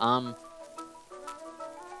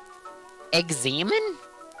 Examine?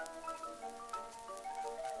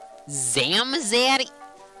 Zamzaddy?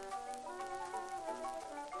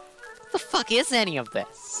 What the fuck is any of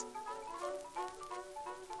this?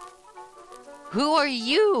 Who are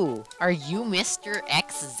you? Are you Mr.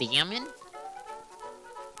 Examine?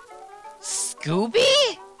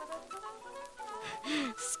 Scooby?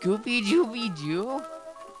 Scooby-Dooby-Doo?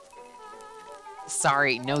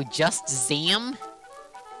 Sorry, no, just Zam?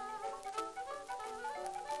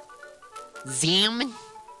 Zam?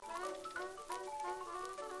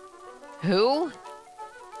 Who?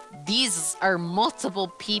 These are multiple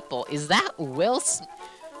people. Is that Will Smith?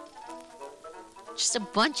 Just a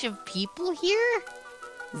bunch of people here?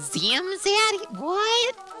 Zamzaddy?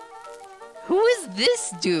 What? Who is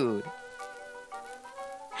this dude?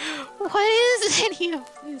 What is any of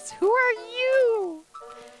this? Who are you?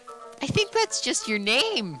 I think that's just your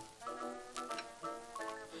name.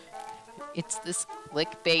 It's this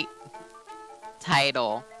clickbait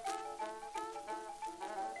title.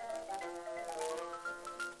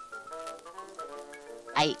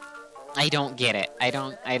 I don't get it. I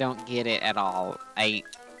don't get it at all.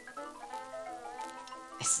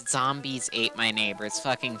 Zombies ate my neighbors.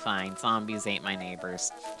 Fucking fine. Zombies ate my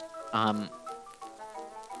neighbors.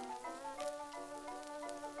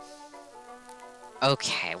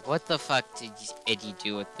 Okay, what the fuck did you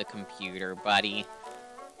do with the computer, buddy?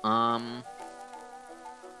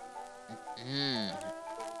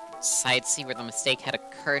 Decided to see where the mistake had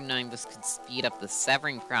occurred, knowing this could speed up the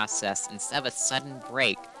severing process instead of a sudden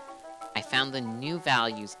break. I found the new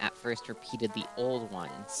values at first repeated the old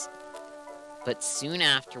ones, but soon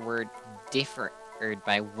afterward differed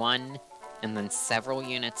by 1 and then several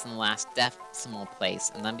units in the last decimal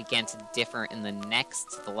place, and then began to differ in the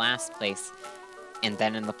next to the last place, and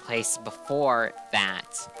then in the place before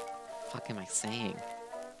that. Fuck am I saying?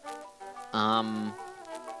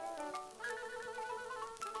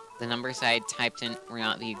 The numbers I had typed in were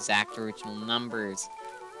not the exact original numbers,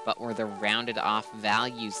 but were the rounded off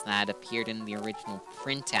values that appeared in the original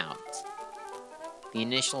printout. The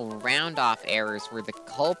initial round off errors were the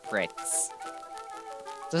culprits.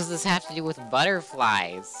 Does this have to do with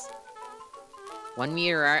butterflies? One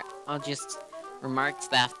meteorologist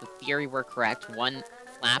remarked that if the theory were correct, one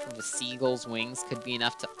flap of a seagull's wings could be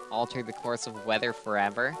enough to alter the course of weather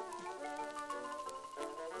forever.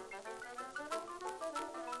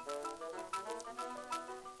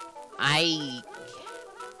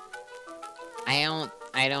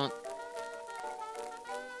 I don't...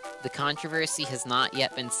 The controversy has not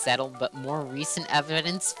yet been settled, but more recent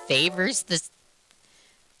evidence favors the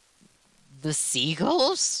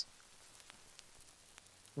seagulls?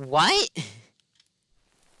 What? The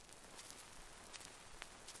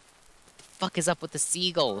fuck is up with the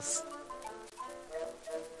seagulls?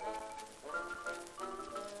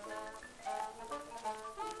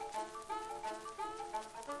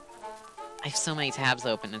 I have so many tabs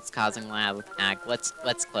open, it's causing lag.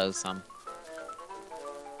 Let's close some.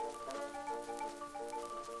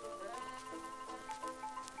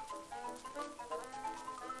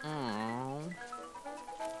 Oh.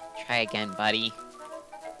 Try again, buddy.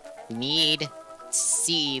 We need to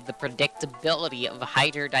see the predictability of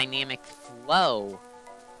hydrodynamic flow.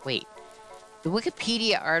 Wait. The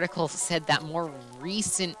Wikipedia article said that more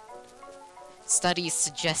recent studies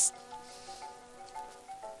suggest...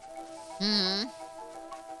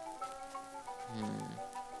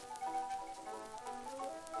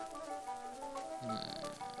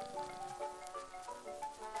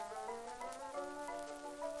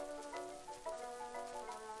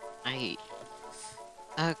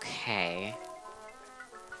 Okay.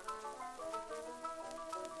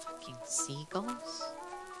 Fucking seagulls?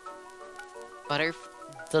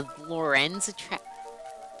 The Lorenz attract...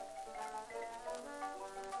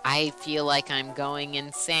 I feel like I'm going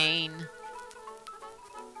insane.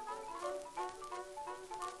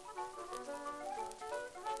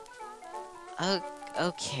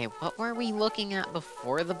 Okay, what were we looking at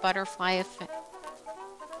before the butterfly effect?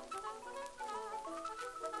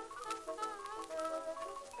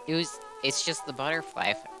 It's just the butterfly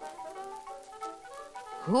effect.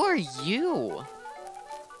 Who are you?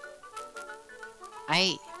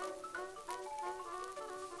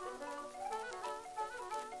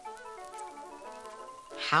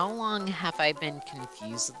 How long have I been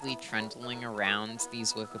confusedly trundling around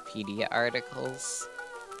these Wikipedia articles?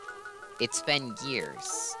 It's been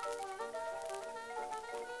years.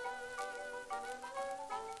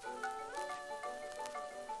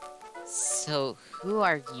 So, who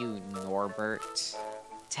are you, Norbert?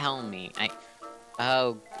 Tell me.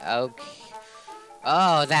 Oh, okay.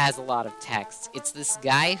 Oh, that has a lot of text. It's this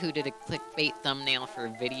guy who did a clickbait thumbnail for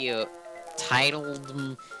a video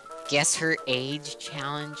titled, Guess Her Age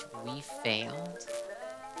Challenge, We Failed.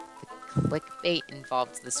 The clickbait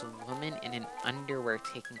involves this woman in an underwear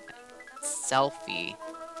taking a selfie.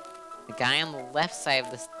 The guy on the left side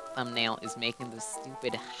of this thumbnail is making this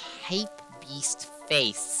stupid hype beast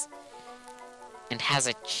face and has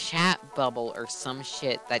a chat bubble or some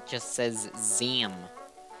shit that just says Zam.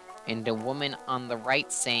 And a woman on the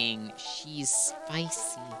right saying she's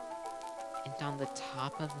spicy. And on the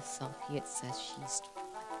top of the selfie it says she's...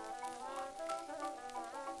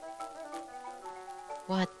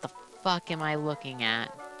 What the fuck am I looking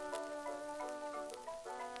at?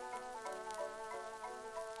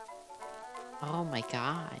 Oh my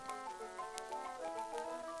god.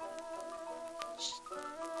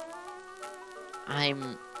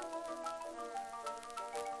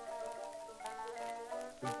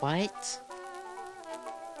 What?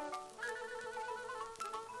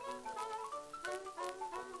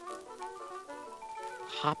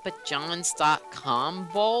 PapaJohns.com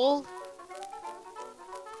bowl?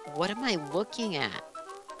 What am I looking at?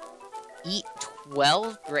 Eat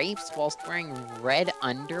 12 grapes whilst wearing red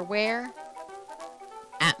underwear?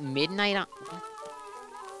 At midnight on... What?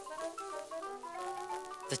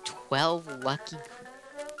 The 12 lucky...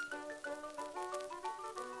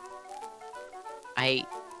 I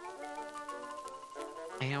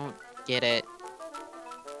don't get it.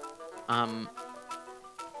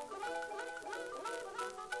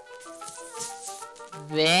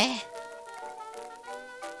 Bleh?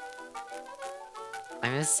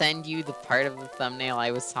 I'm gonna send you the part of the thumbnail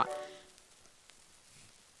I was talking...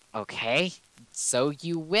 Okay, so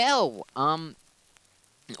you will.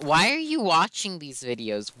 Why are you watching these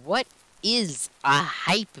videos? What is a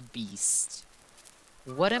hype beast?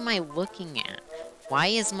 What am I looking at? Why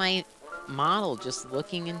is my model just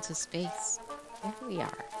looking into space? There we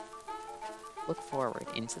are. Look forward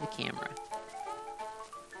into the camera.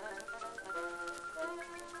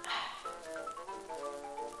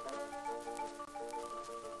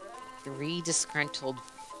 Three disgruntled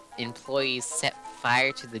employees set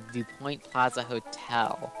fire to the DuPont Plaza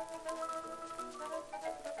Hotel.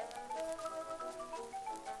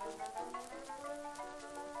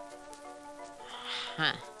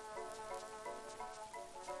 Huh.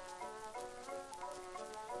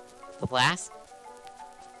 The last...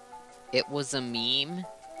 It was a meme.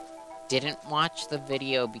 Didn't watch the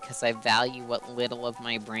video because I value what little of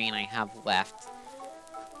my brain I have left.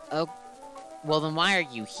 Oh, well then why are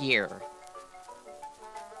you here?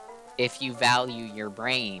 If you value your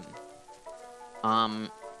brain.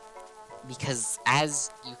 Because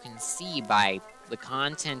as you can see by the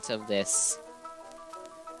content of this,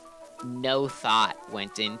 no thought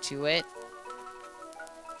went into it.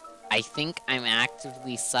 I think I'm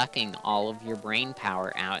actively sucking all of your brain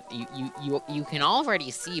power out. You can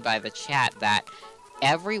already see by the chat that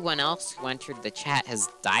everyone else who entered the chat has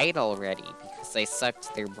died already because I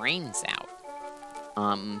sucked their brains out.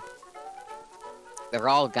 They're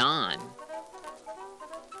all gone.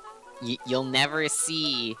 You'll never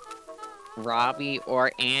see Robbie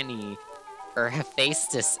or Annie or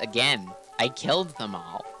Hephaestus again. I killed them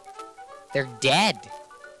all. They're dead.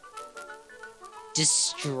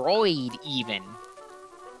 Destroyed, even.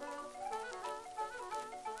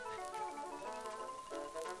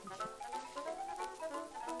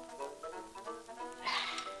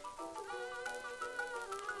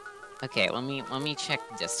 Okay, let me check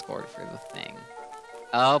Discord for the thing.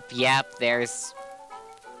 Oh, yep, there's...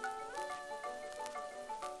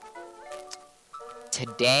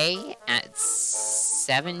 Today, at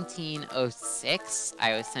 17:06,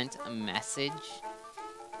 I was sent a message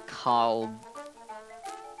called...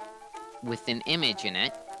 with an image in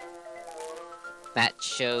it that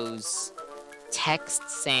shows text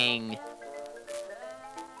saying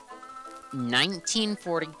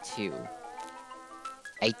 1942.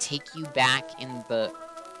 I take you back in the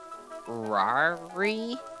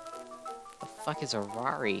Rari? The fuck is a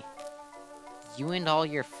Rari? You and all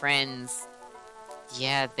your friends,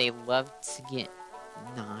 yeah, they love to get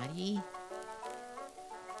naughty?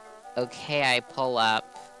 Okay, I pull up.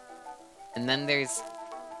 And then there's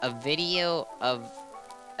a video of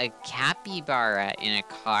a capybara in a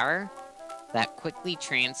car that quickly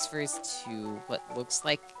transfers to what looks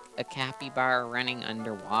like a capybara running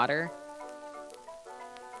underwater.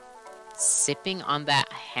 Sipping on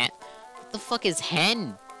that hen. What the fuck is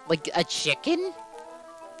hen? Like a chicken?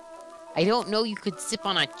 I don't know you could sip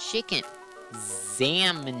on a chicken.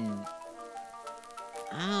 Salmon.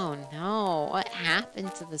 Oh no, what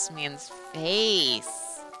happened to this man's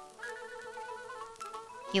face?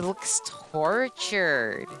 He looks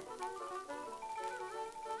tortured.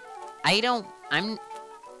 I'm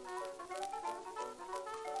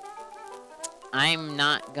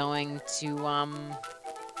not going to,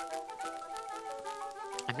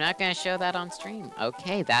 I'm not gonna show that on stream.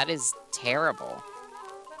 Okay, that is terrible.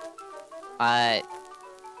 I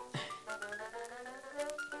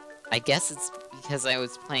guess it's because I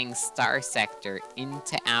was playing Star Sector,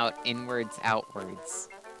 into out, inwards, outwards.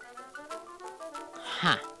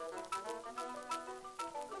 Huh.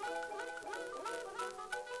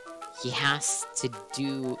 He has to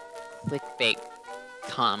do clickbait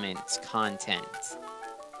content.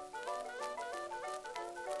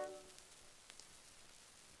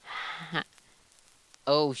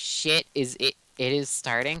 Oh shit, it is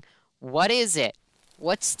starting? What is it?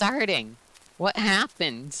 What's starting? What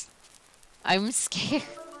happened? I'm scared.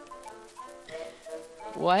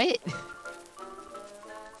 What?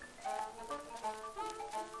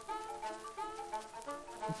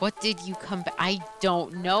 What did you come back? I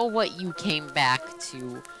don't know what you came back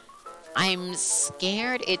to. I'm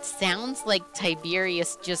scared. It sounds like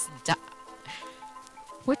Tiberius just died.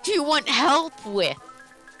 What do you want help with?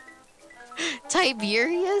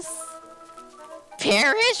 Tiberius?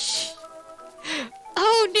 Perish?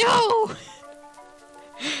 Oh no!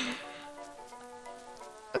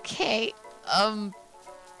 Okay,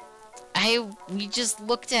 we just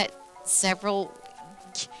looked at several...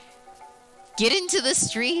 Get into the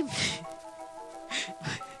stream!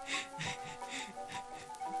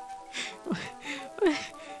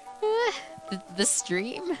 the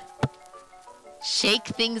stream? Shake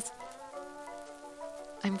things...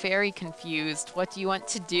 I'm very confused. What do you want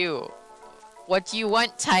to do? What do you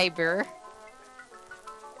want, Tiber?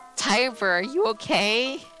 Tiber, are you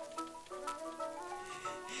okay?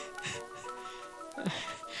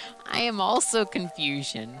 I am also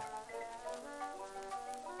confusion.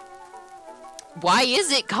 Why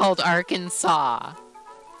is it called Arkansas?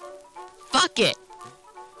 Fuck it!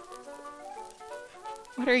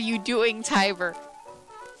 What are you doing, Tiber?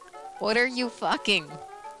 What are you fucking?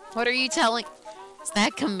 What are you telling? Is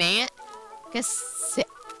that command? Guess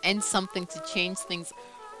and something to change things.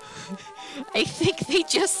 I think they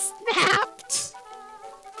just snapped.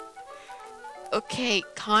 Okay,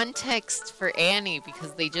 context for Annie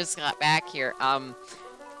because they just got back here.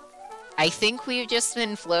 I think we've just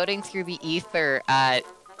been floating through the ether,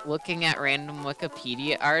 looking at random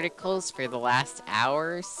Wikipedia articles for the last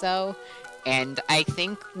hour or so, and I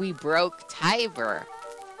think we broke Tiber.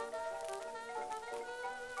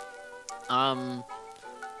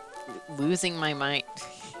 Losing my mind.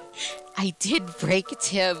 I did break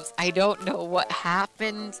Tibbs. I don't know what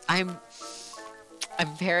happened. I'm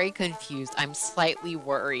very confused. I'm slightly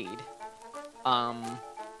worried. What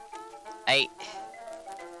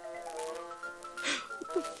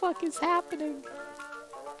the fuck is happening?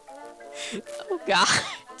 Oh god.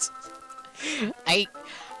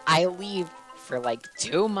 I leave for like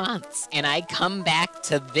 2 months and I come back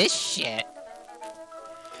to this shit.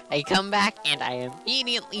 I come back and I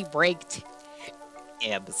immediately break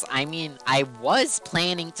Tibbs. I mean, I was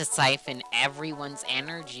planning to siphon everyone's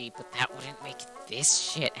energy, but that wouldn't make this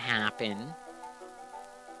shit happen.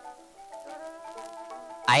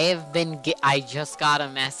 I just got a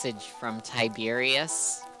message from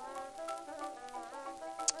Tiberius.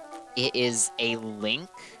 It is a link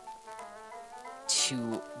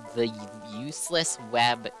to the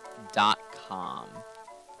uselessweb.com.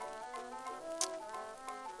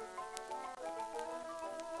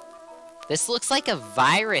 This looks like a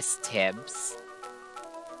virus, Tibbs.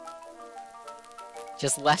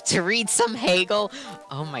 Just left to read some Hegel.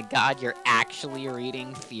 Oh my god, you're actually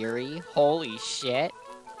reading theory? Holy shit.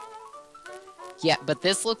 Yeah, but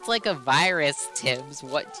this looks like a virus, Tibbs.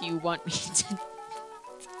 What do you want me to...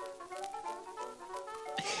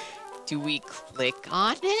 Do we click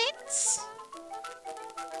on it?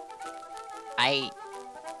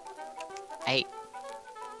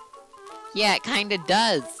 Yeah, it kinda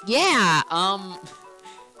does. Yeah,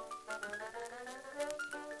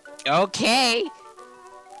 okay.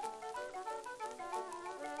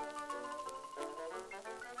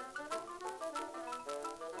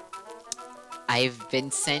 I've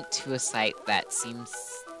been sent to a site that seems...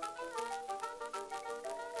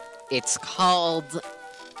 It's called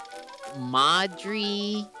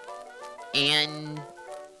Madrian and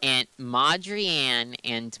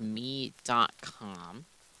me.com.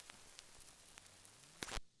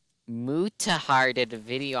 Mutahar did a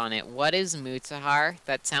video on it. What is Mutahar?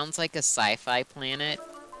 That sounds like a sci-fi planet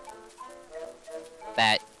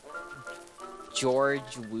that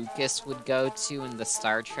George Lucas would go to in the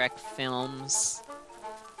Star Trek films.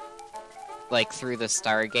 Like through the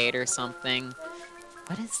Stargate or something.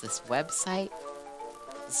 What is this website?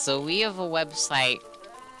 So we have a website.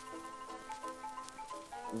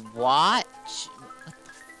 What the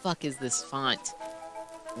fuck is this font?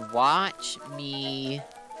 Watch me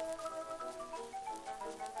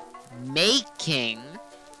making...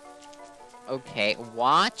 Okay,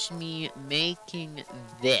 watch me making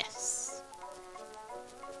this.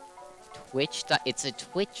 Twitch. It's a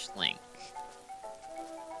Twitch link.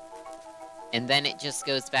 And then it just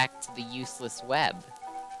goes back to the useless web.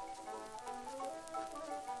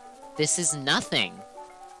 This is nothing.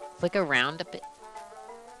 Click around a bit.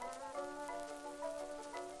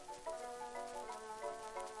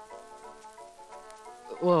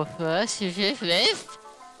 Well, first, is this?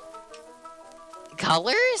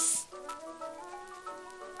 Colors?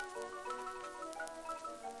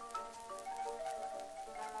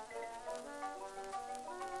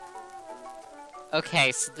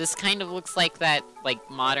 Okay, so this kind of looks like that,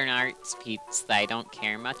 like, modern arts piece that I don't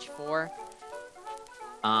care much for.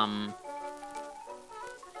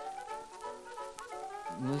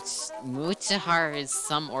 Mutahar is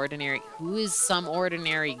some ordinary... Who is some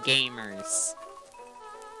ordinary gamers?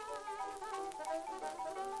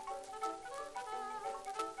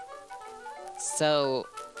 So,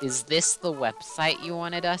 is this the website you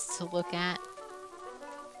wanted us to look at?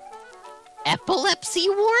 Epilepsy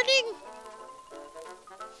warning?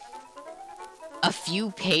 A few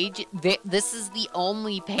pages? This is the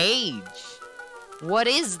only page. What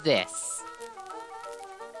is this?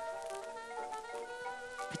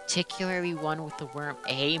 Particularly one with the worm.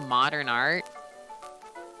 A modern art?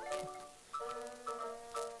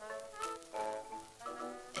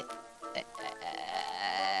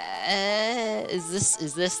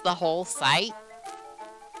 Is this the whole site?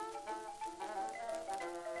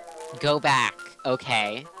 Go back.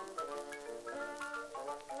 Okay.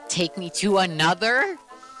 Take me to another?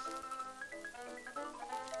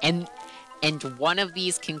 And one of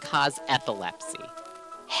these can cause epilepsy.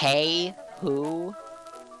 Hey, who?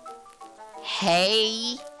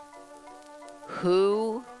 Hey,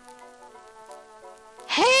 who?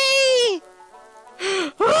 Hey!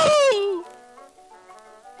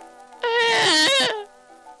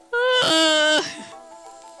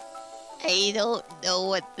 I don't know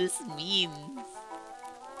what this means.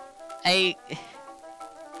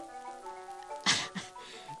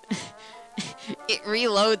 It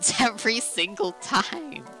reloads every single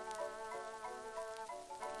time.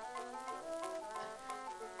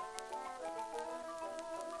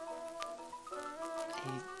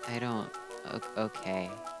 I don't...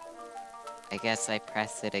 Okay. I guess I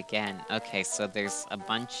press it again. Okay, so there's a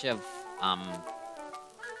bunch of,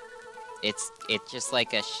 It's just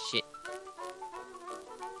like a shit...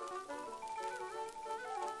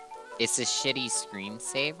 It's a shitty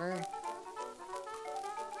screensaver?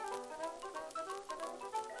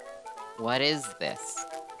 What is this?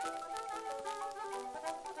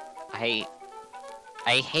 I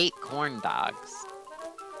hate corn dogs.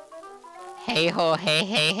 Hey ho,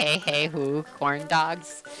 hey who? Corn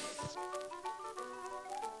dogs?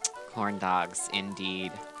 Corn dogs,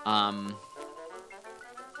 indeed. I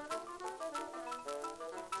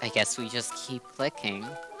guess we just keep clicking.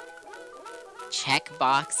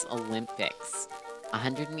 Checkbox Olympics.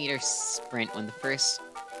 100-meter sprint. When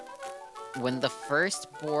the first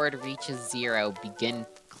board reaches 0, begin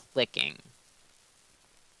clicking.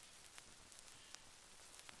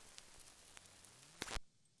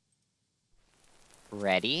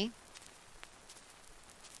 Ready?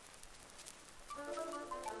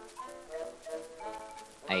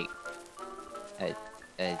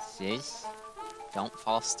 This? Don't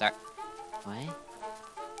false start. What?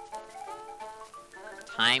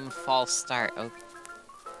 Time false start.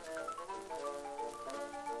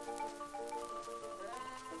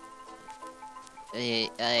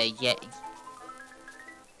 Okay. Yeah.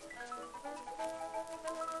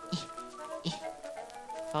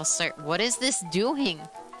 False start. What is this doing?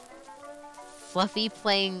 Fluffy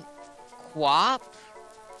playing Quap?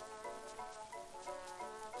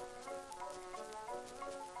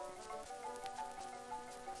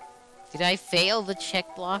 Did I fail the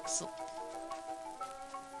check blocks?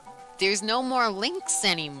 There's no more links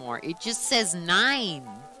anymore. It just says 9.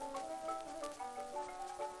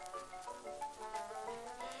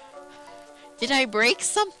 Did I break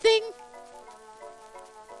something?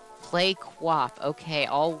 Play Quap. Okay,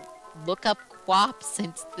 I'll look up Quap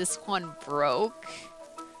since this one broke.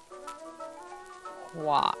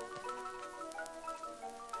 Quap.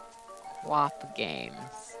 Quap games.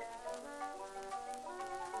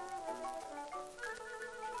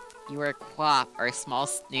 You are Quap, our small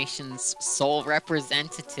nation's sole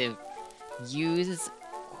representative. Use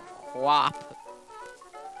Quap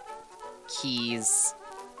keys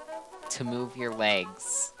to move your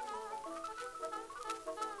legs.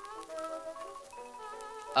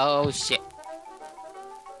 Oh shit.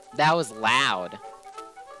 That was loud.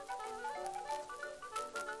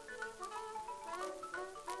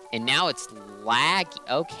 And now it's laggy.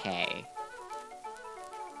 Okay.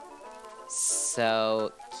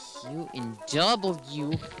 So, Q and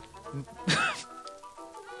W.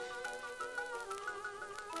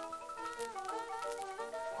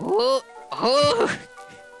 Oh,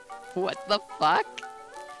 what the fuck?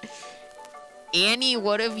 Annie,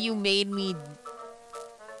 what have you made me...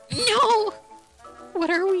 No! What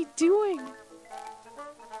are we doing?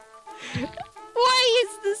 Why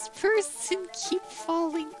is this person keep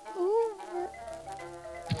falling over?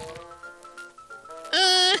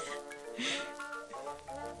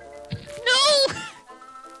 No!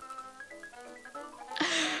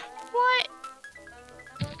 What?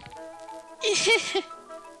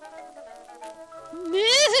 No.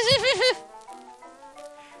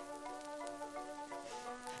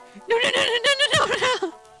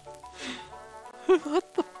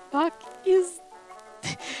 What the fuck is...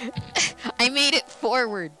 I made it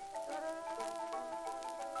forward.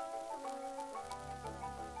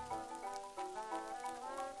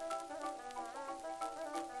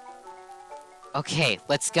 Okay,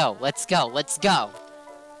 let's go.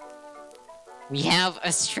 We have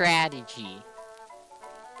a strategy.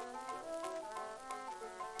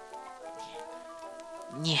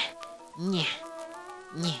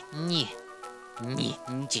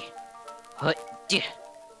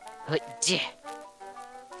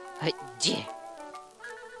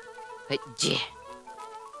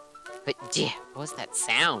 But yeah, what was that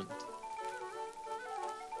sound?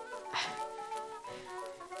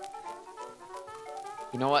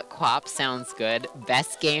 You know what? Quap sounds good.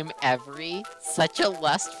 Best game ever. Such a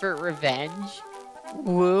lust for revenge.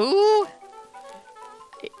 Woo!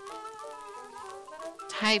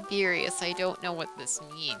 Tiberius, I don't know what this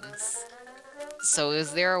means. So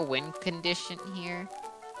is there a win condition here?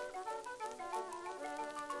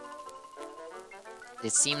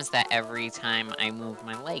 It seems that every time I move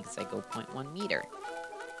my legs, I go 0.1 meter.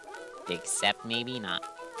 Except maybe not.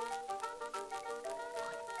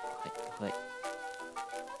 Put.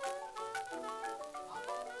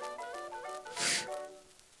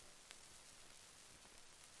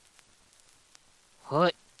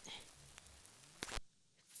 Put.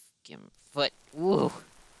 Foot. Woo.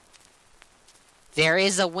 There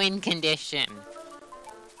is a win condition.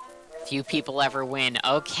 Few people ever win.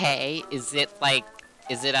 Okay, is it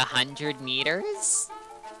 100 meters?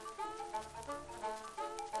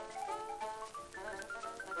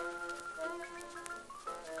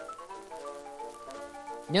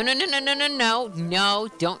 No,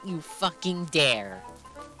 don't you fucking dare.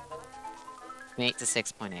 8 to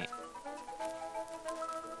 6.8.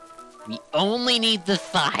 We only need the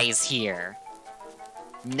thighs here.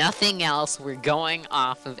 Nothing else. We're going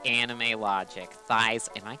off of anime logic. Thighs.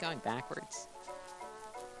 Am I going backwards?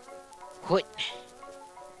 What?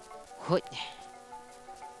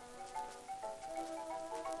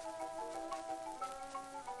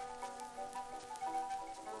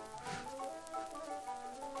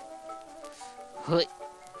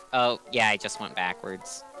 Oh, yeah, I just went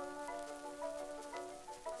backwards.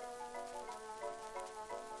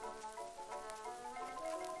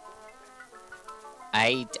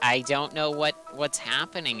 I don't know what's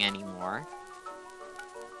happening anymore.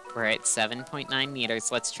 We're at 7.9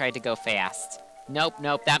 meters. Let's try to go fast. Nope,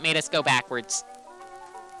 that made us go backwards.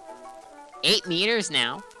 8 meters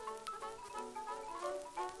now.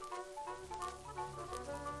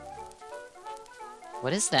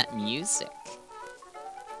 What is that music?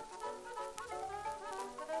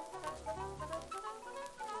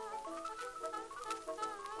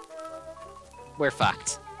 We're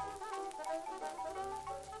fucked.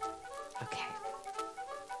 Okay.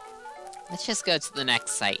 Let's just go to the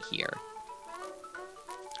next site here.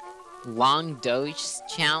 Long Doge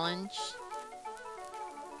Challenge.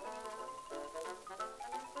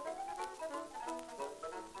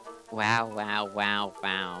 Wow.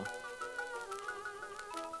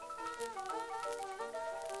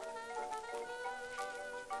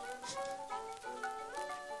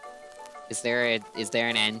 Is there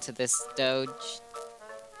an end to this Doge?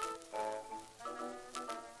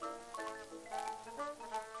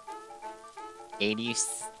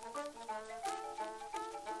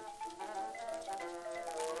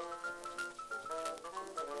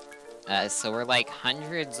 So we're like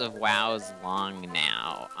hundreds of wows long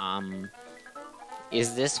now.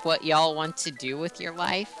 Is this what y'all want to do with your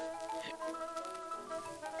life?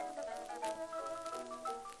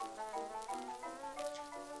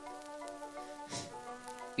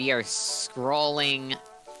 We are scrolling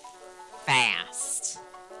fast.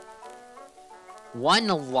 One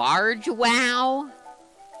large wow?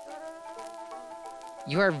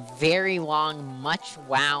 You are very long, much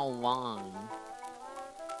wow long.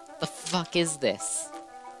 The fuck is this?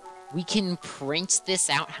 We can print this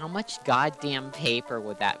out. How much goddamn paper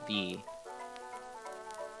would that be?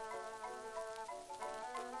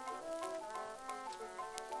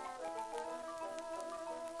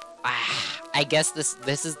 I guess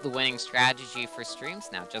this is the winning strategy for streams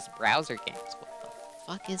now. Just browser games. What the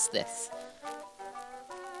fuck is this?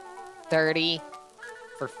 30,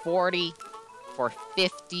 for 40, for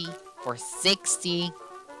 50, for 60.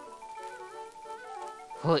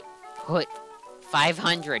 Put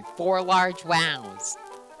 500, 4 large wows.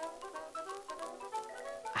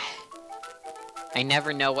 I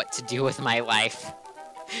never know what to do with my life.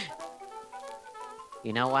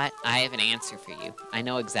 You know what? I have an answer for you. I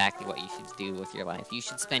know exactly what you should do with your life. You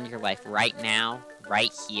should spend your life right now,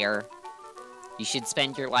 right here. You should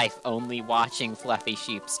spend your life only watching Fluffy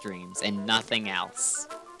Sheep streams and nothing else.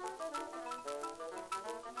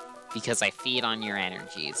 Because I feed on your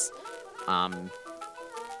energies.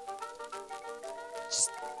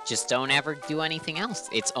 Just don't ever do anything else.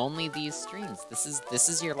 It's only these streams. This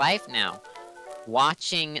is your life now.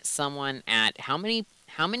 Watching someone at how many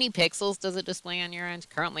pixels does it display on your end?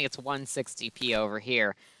 Currently it's 160p over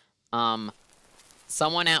here.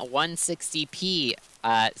 Someone at 160p,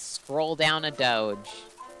 scroll down a Doge.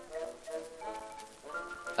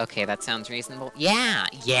 Okay, that sounds reasonable. Yeah.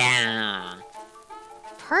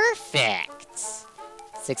 Perfect.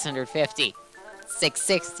 650.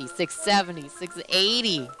 660, 670,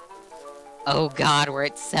 680. Oh god, we're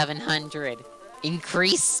at 700.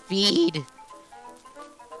 Increase speed.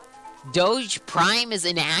 Doge Prime is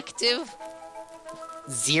inactive?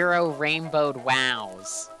 0 rainbowed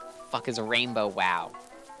wows. Fuck is a rainbow wow?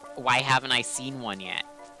 Why haven't I seen one yet?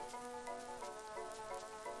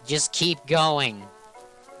 Just keep going.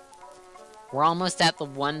 We're almost at the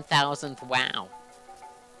 1000th wow.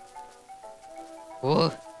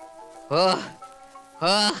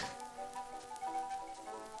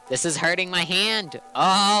 This is hurting my hand.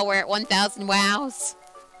 Oh, we're at 1000 wows.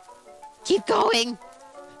 Keep going.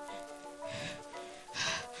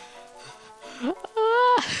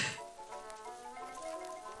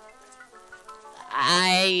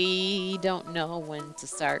 I don't know when to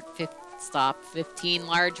stop 15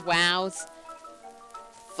 large wows.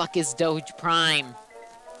 Fuck is Doge Prime?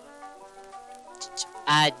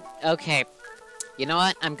 Okay. You know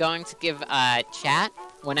what? I'm going to give chat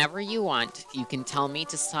whenever you want. You can tell me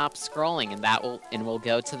to stop scrolling, and we'll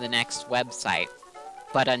go to the next website.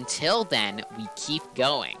 But until then, we keep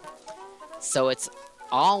going. So it's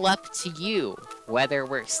all up to you whether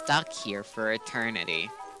we're stuck here for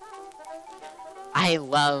eternity. I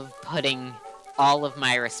love putting all of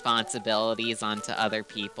my responsibilities onto other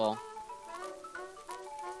people.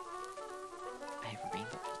 I have a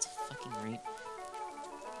rainbow. What's a fucking rainbow?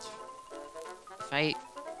 If I...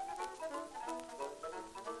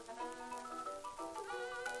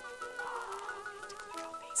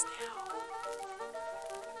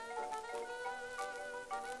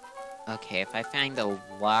 Okay, if I find a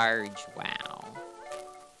large wow...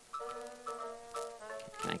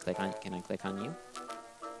 Can I click on you?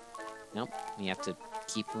 Nope. We have to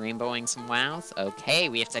keep rainbowing some wows. Okay,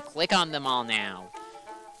 we have to click on them all now.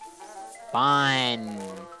 Fun.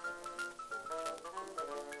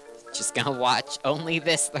 Just gonna watch only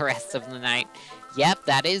this the rest of the night. Yep,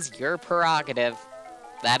 that is your prerogative.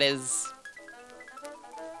 That is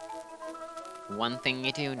one thing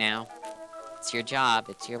you do now. It's your job.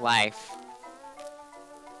 It's your life.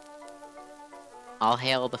 All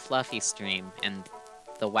hail the Fluffy stream and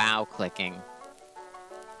the WoW clicking.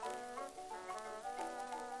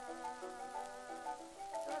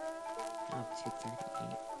 Oh,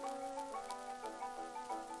 238.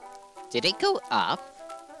 Did it go up?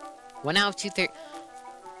 1 out of 230.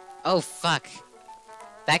 Oh, fuck.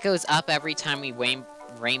 That goes up every time we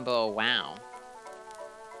rainbow a WoW.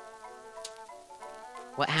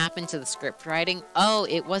 What happened to the script writing? Oh,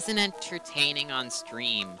 it wasn't entertaining on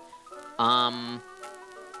stream.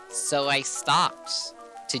 So I stopped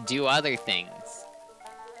to do other things.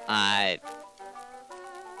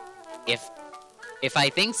 If I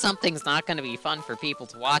think something's not gonna be fun for people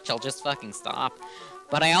to watch, I'll just fucking stop.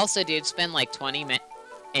 But I also did spend like 20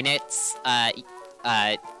 minutes,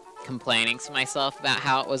 complaining to myself about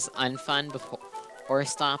how it was unfun before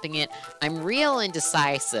stopping it. I'm real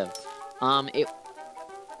indecisive.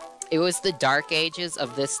 It was the dark ages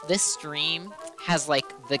of this stream has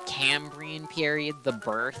like the Cambrian period, the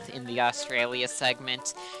birth in the Australia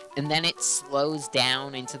segment, and then it slows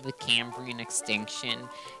down into the Cambrian extinction,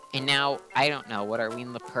 and now, I don't know, what are we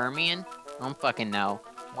in the Permian? I don't fucking know.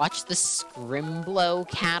 Watch the Scrimblow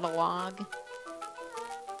catalog.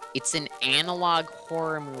 It's an analog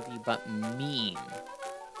horror movie, but meme.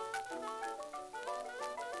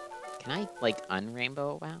 Can I, like,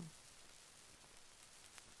 unrainbow it? Wow.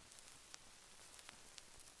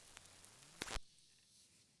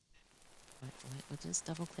 What does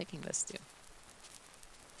double-clicking this do?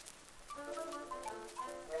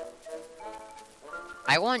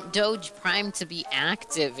 I want Doge Prime to be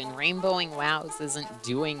active, and rainbowing wows isn't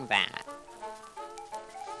doing that.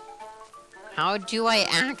 How do I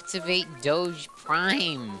activate Doge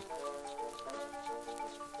Prime?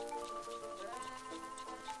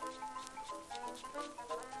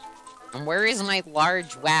 And where is my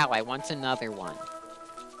large wow? I want another one.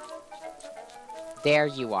 There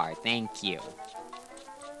you are, thank you.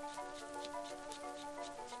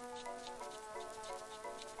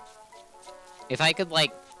 If I could,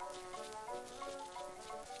 like...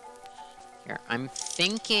 Here, I'm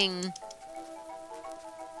thinking...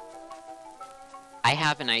 I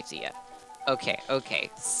have an idea. Okay,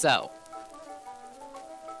 so...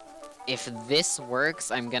 If this works,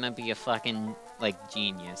 I'm gonna be a fucking, like,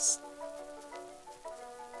 genius.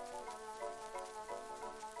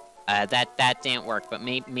 That didn't work, but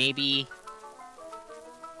maybe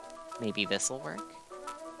this'll work?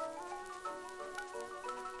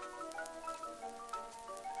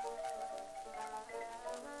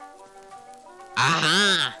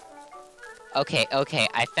 Aha! Okay,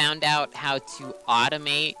 I found out how to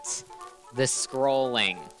automate the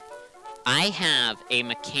scrolling. I have a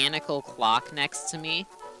mechanical clock next to me,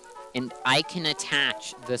 and I can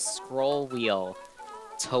attach the scroll wheel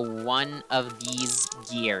to one of these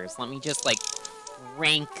gears. Let me just, like,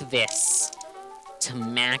 crank this to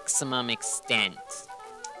maximum extent.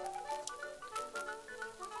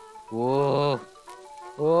 Whoa.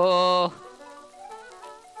 Whoa.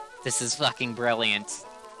 This is fucking brilliant.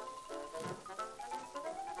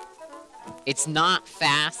 It's not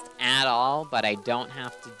fast at all, but I don't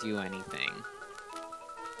have to do anything.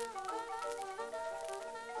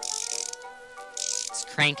 Let's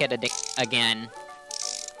crank it again.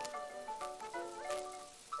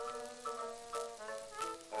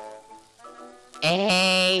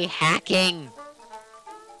 Hey, hacking!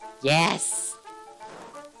 Yes!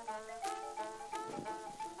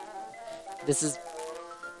 This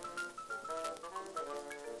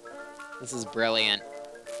is brilliant.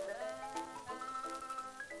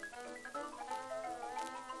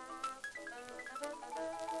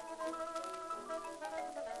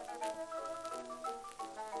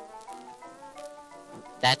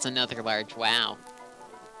 That's another large wow.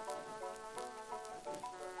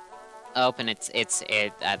 Open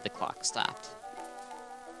the clock stopped.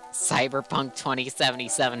 Cyberpunk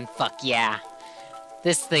 2077, fuck yeah.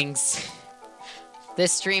 This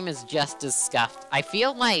stream is just as scuffed. I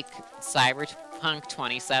feel like Cyberpunk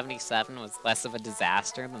 2077 was less of a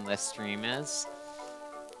disaster than this stream is.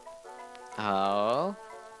 Oh.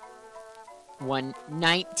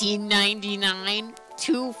 1999?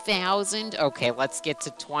 2000? Okay, let's get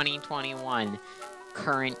to 2021.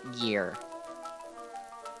 Current year.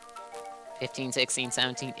 15, 16,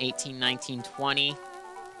 17, 18, 19, 20.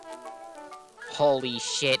 Holy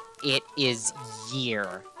shit, it is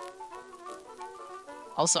year.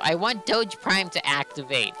 Also, I want Doge Prime to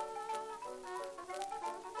activate.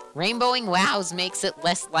 Rainbowing WoWs makes it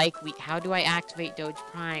less likely. How do I activate Doge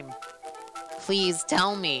Prime? Please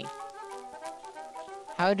tell me.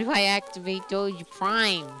 How do I activate Doge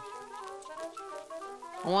Prime?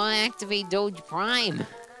 I want to activate Doge Prime.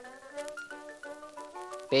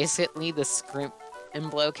 Basically, the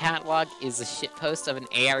Scrimblow catalog is a shitpost of an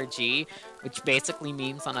ARG, which basically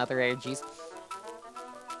memes on other ARGs.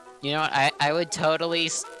 You know what? I would totally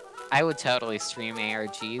stream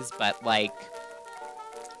ARGs, but like,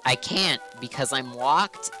 I can't because I'm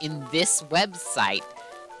locked in this website,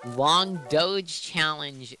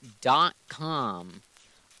 longdogechallenge.com,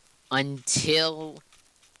 until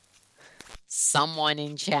someone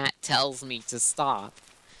in chat tells me to stop.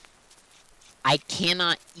 I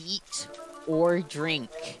cannot eat or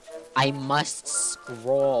drink. I must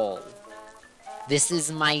scroll. This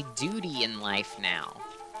is my duty in life now.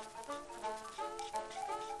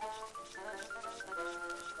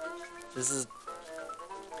 This is...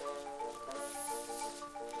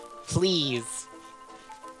 Please.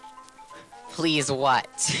 Please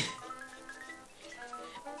what?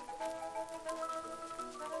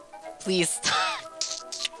 Please stop.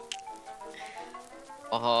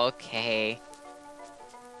 Okay.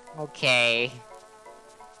 Okay.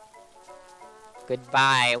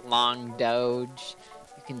 Goodbye, Long Doge.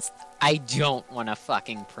 You can... I don't want to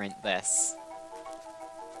fucking print this.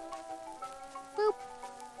 Boop.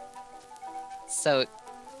 So...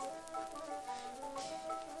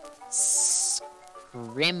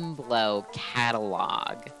 Scrimblow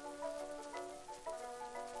catalog.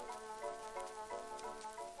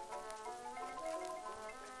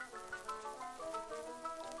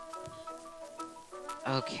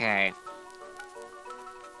 Okay.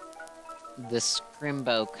 The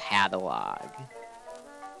Scrimblow catalog.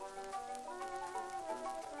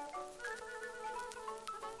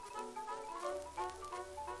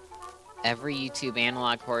 Every YouTube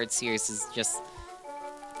analog horror series is just...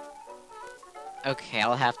 Okay,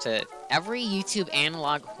 I'll have to... Every YouTube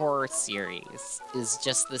analog horror series is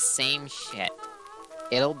just the same shit.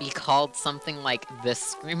 It'll be called something like The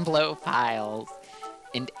Scrimblow Files,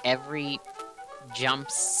 and every jump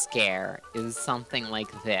scare is something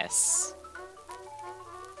like this.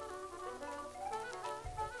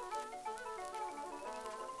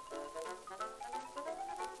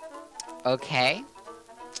 Okay.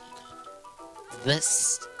 The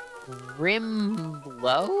Scrimblow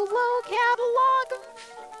catalog?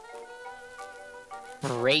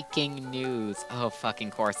 Breaking news. Oh, fucking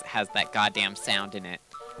course it has that goddamn sound in it.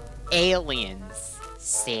 Aliens.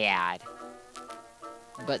 Sad.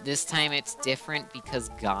 But this time it's different because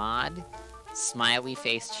God, smiley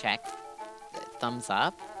face check, thumbs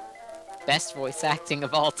up. Best voice acting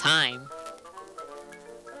of all time.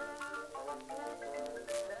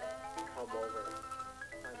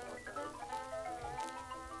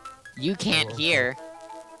 You can't hear.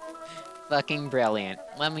 fucking brilliant.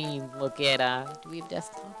 Let me look at, do we have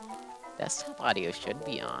desktop audio? Desktop audio should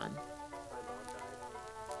be on.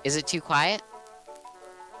 Is it too quiet?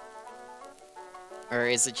 Or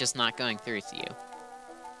is it just not going through to you?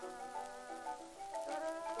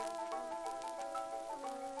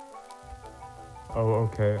 Oh,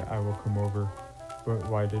 okay, I will come over. But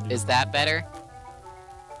why did you... Is that better?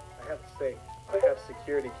 I have to say, I have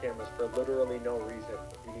security cameras for literally no reason.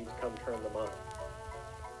 You need to come turn them on.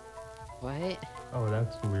 What? Oh,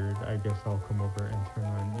 that's weird. I guess I'll come over and turn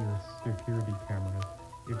on your security cameras,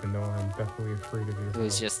 even though I'm definitely afraid of your It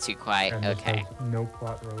was house. just too quiet. And this Okay. has no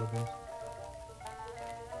plot relevance.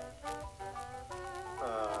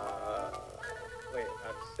 Wait, I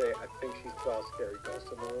have to say, I think she saw a scary ghost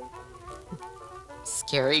in the room.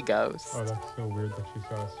 Scary ghost. Oh, that's so weird that she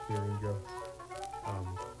saw a scary ghost.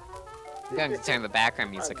 I'm going to turn the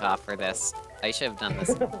background music off for this. I should have done this.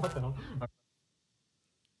 What the hell?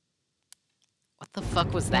 What the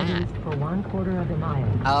fuck was that? For 1/4 of a mile.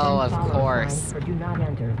 Oh, Then of follow course. signs for do not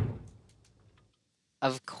enter.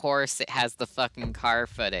 Of course it has the fucking car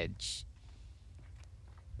footage.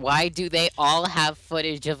 Why do they all have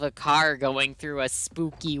footage of a car going through a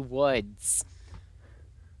spooky woods?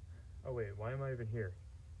 Oh wait, why am I even here?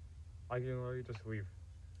 I can literally just leave.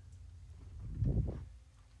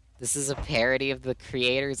 This is a parody of the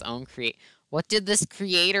creator's own What did this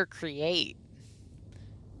creator create?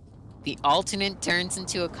 The alternate turns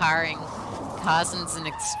into a car and causes an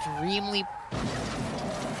extremely...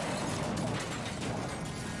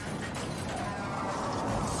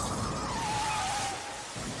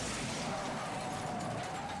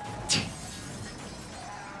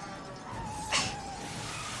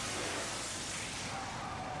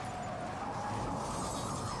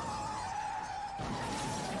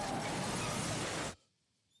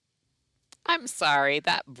 I'm sorry,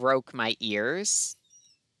 that broke my ears.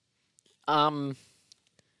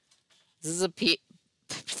 This is a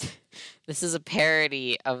this is a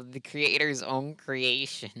parody of the creator's own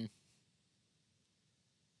creation.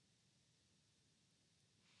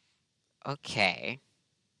 Okay.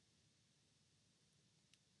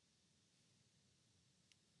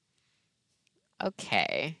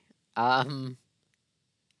 Okay.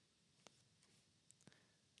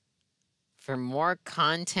 For more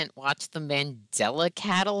content, watch the Mandela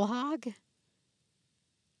catalog?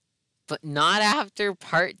 But not after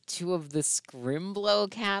part 2 of the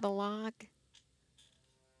Scrimblow catalog?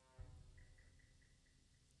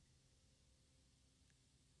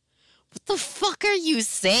 What the fuck are you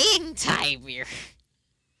saying, Tybir?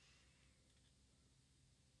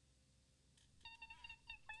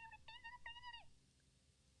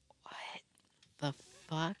 What the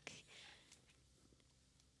fuck?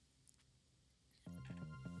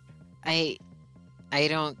 I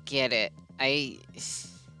don't get it.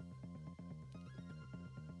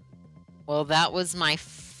 Well, that was my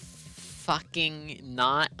fucking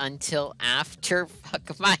not until after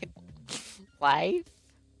fuck my life.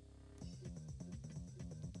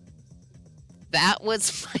 That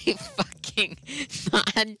was my fucking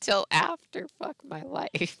not until after fuck my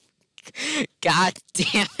life. God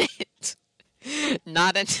damn it.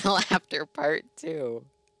 Not until after part 2.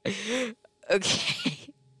 Okay.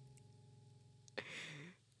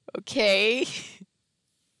 Okay.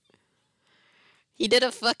 He did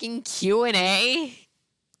a fucking Q&A?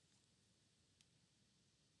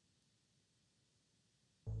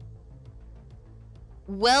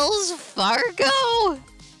 Wells Fargo?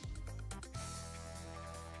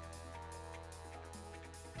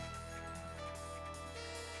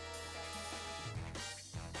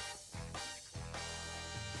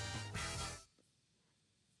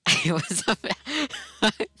 I was about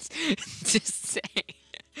to say,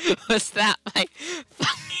 was that my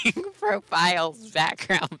fucking profile's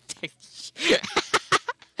background picture?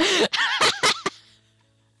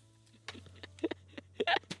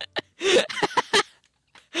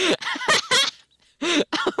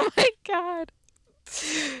 Oh my god.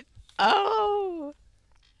 Oh.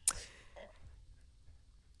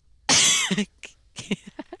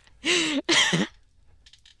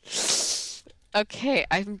 Okay,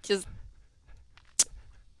 I'm just...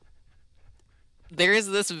 There is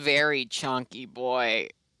this very chunky boy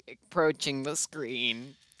approaching the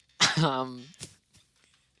screen.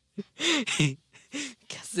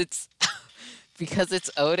 Because it's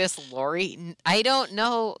Otis Laurie. I don't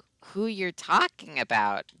know who you're talking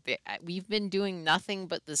about. We've been doing nothing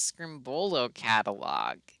but the Scrimbolo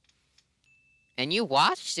catalog. And you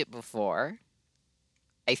watched it before.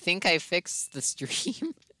 I think I fixed the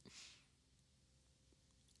stream.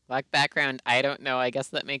 Black background, I don't know. I guess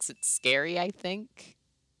that makes it scary, I think.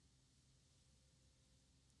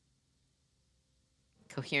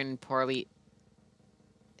 Coherent, poorly,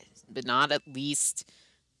 but not at least.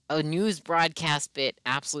 A news broadcast bit,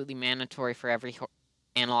 absolutely mandatory for every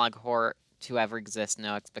analog horror to ever exist,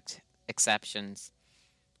 no exceptions.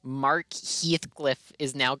 Mark Heathcliff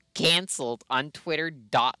is now cancelled on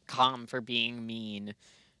Twitter.com for being mean.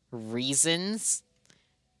 Reasons?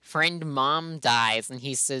 Friend mom dies and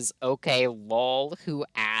he says, okay, lol, who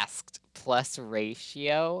asked? Plus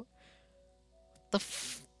ratio? The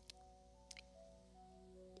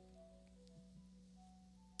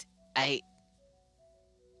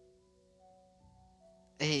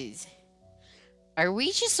Are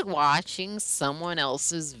we just watching someone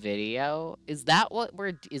else's video? Is that what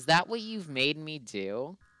you've made me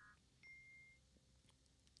do?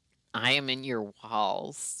 I am in your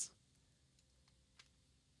walls.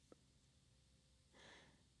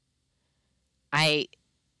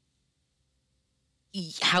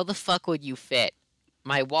 How the fuck would you fit?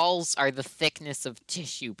 My walls are the thickness of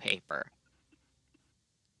tissue paper.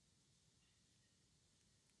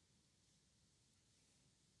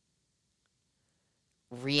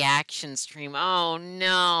 Reaction stream. Oh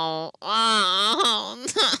no. Oh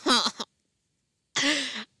no.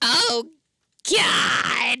 Oh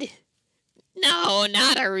God. No,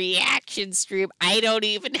 not a reaction stream. I don't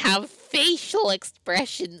even have facial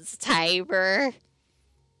expressions, Tiber.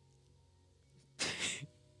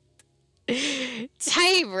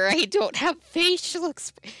 Tiber, I don't have facial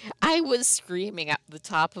expressions. I was screaming at the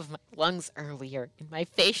top of my lungs earlier, and my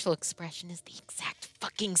facial expression is the exact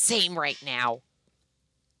fucking same right now.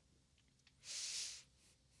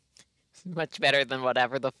 Much better than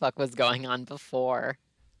whatever the fuck was going on before.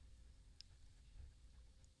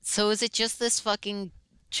 So is it just this fucking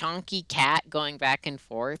chunky cat going back and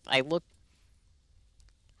forth? I look...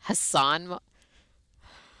 Hassan...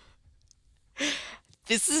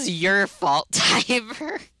 This is your fault,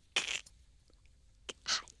 Tiber.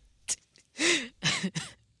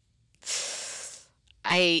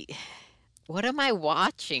 What am I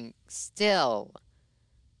watching still?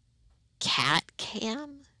 Cat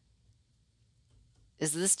cam?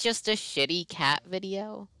 Is this just a shitty cat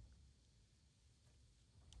video?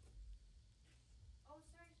 Oh,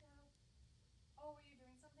 sorry, Cheryl. Oh, were you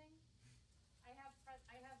doing something? I have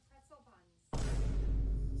pretzel buns.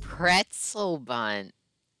 Pretzel bun.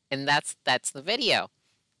 And that's the video.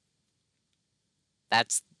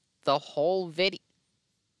 That's the whole video.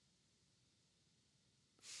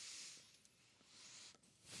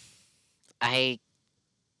 I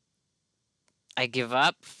give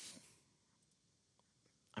up.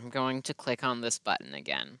 I'm going to click on this button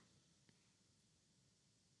again.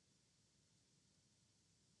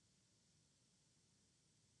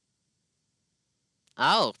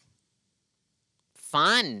 Oh.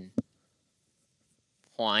 Fun.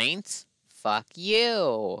 Point. Fuck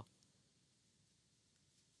you.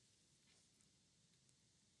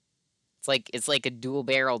 It's like a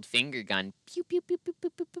dual-barreled finger gun. Pew pew pew pew pew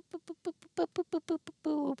pew pew pew pew pew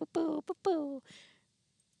pew pew pew.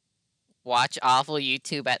 Watch awful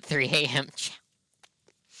YouTube at 3 a.m.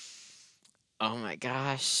 Oh my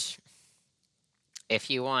gosh.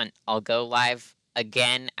 If you want, I'll go live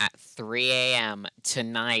again at 3 a.m.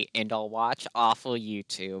 tonight and I'll watch awful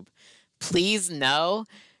YouTube. Please no.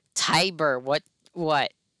 Tiber, what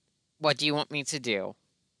do you want me to do?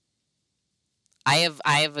 I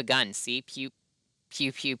have a gun. See, pew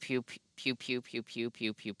pew pew pew pew pew pew pew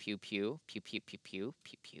pew pew pew pew pew pew pew pew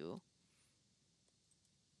pew pew.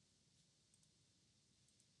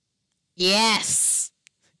 Yes.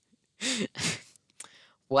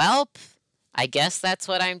 Welp, I guess that's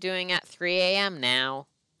what I'm doing at 3 a.m. now.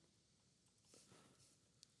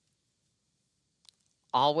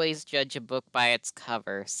 Always judge a book by its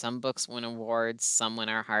cover. Some books win awards, some win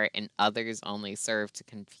our heart, and others only serve to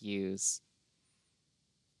confuse.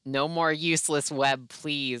 No more useless web,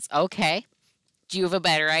 please. Okay. Do you have a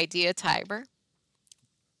better idea, Tiber?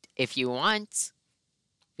 If you want,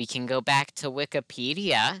 we can go back to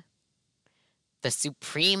Wikipedia. The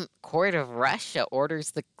Supreme Court of Russia orders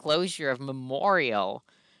the closure of Memorial,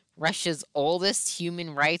 Russia's oldest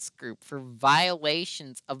human rights group, for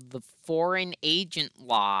violations of the foreign agent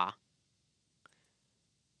law.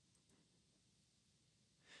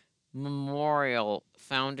 Memorial,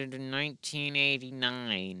 founded in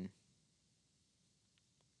 1989.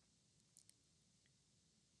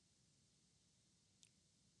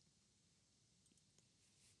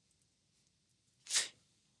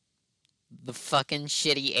 The fucking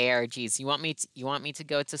shitty ARGs. You want me to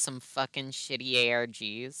go to some fucking shitty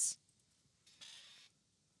ARGs?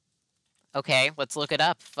 Okay, let's look it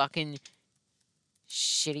up. Fucking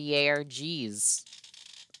shitty ARGs.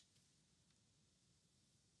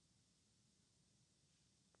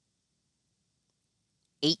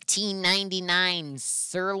 1899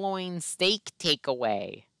 sirloin steak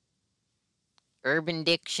takeaway. Urban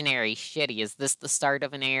Dictionary, shitty. Is this the start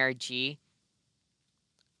of an ARG?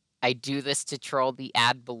 I do this to troll the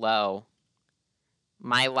ad below.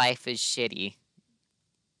 My life is shitty.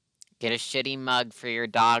 Get a shitty mug for your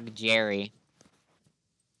dog, Jerry.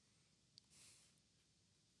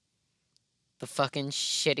 The fucking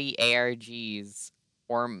shitty ARGs.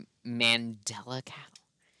 Or Mandela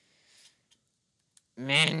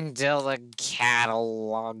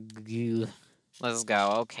catalog. Let's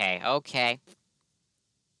go. Okay.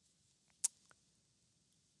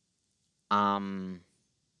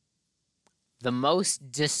 The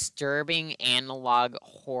most disturbing analog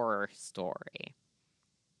horror story.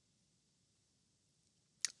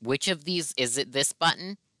 Which of these, is it this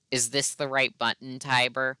button? Is this the right button,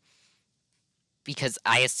 Tiber? Because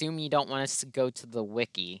I assume you don't want us to go to the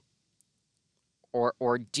wiki.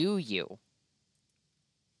 Or do you?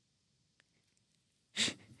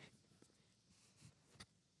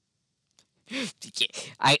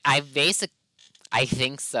 I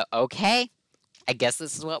think so. Okay. I guess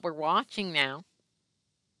this is what we're watching now.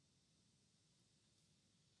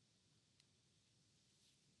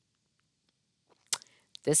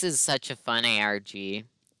 This is such a fun ARG.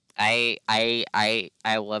 I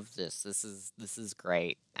love this. This is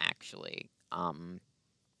great, actually.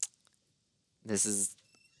 This is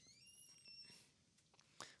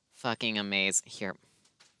fucking amazing.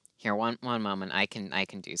 Here, one moment. I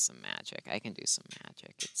can do some magic.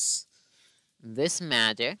 This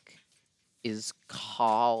magic is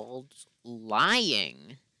called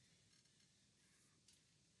lying.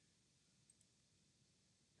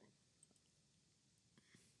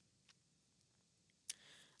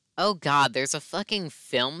 Oh god, there's a fucking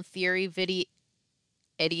film theory video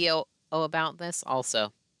about this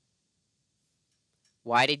also.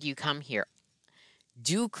 Why did you come here?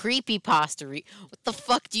 Do creepypasta what the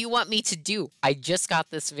fuck do you want me to do? I just got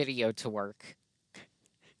this video to work.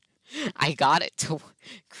 I got it to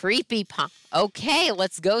creepypasta. Okay,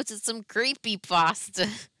 let's go to some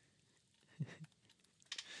creepypasta.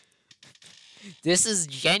 This is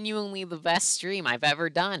genuinely the best stream I've ever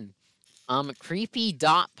done.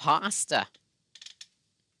 Creepy.pasta.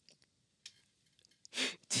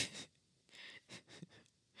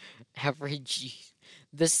 Average.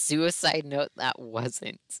 The suicide note that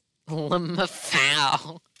wasn't.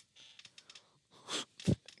 Lemafau.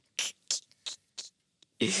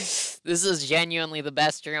 This is genuinely the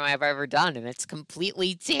best stream I've ever done, and it's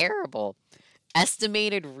completely terrible.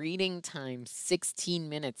 Estimated reading time, 16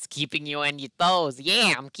 minutes, keeping you on your toes.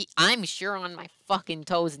 Yeah, I'm sure on my fucking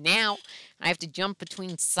toes now. I have to jump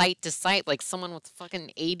between site to site like someone with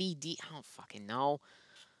fucking ADD. I don't fucking know.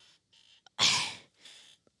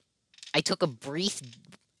 I took a brief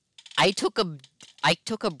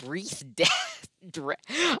death.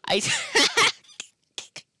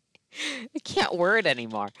 I can't word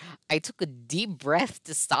anymore. I took a deep breath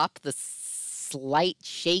to stop the slight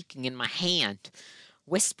shaking in my hand,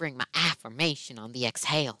 whispering my affirmation on the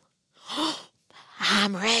exhale.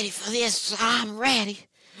 I'm ready for this. I'm ready.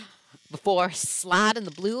 Before sliding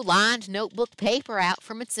the blue-lined notebook paper out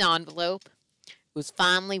from its envelope, it was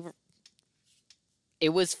finally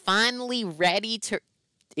ready to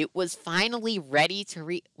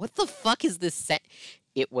read. What the fuck is this set?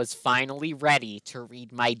 It was finally ready to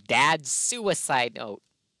read my dad's suicide note.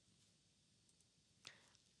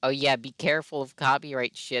 Oh yeah, be careful of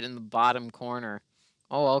copyright shit in the bottom corner.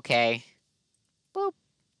 Oh, okay. Boop.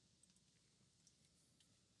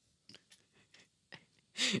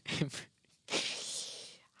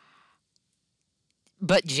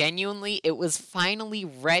 But genuinely, it was finally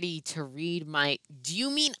ready to read my... Do you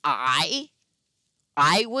mean I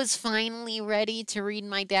was finally ready to read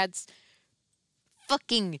my dad's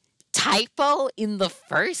fucking typo in the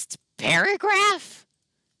first paragraph?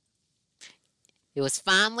 It was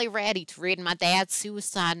finally ready to read my dad's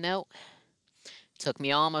suicide note. Took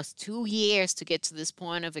me almost 2 years to get to this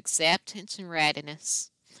point of acceptance and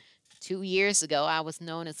readiness. 2 years ago, I was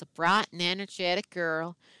known as a bright and energetic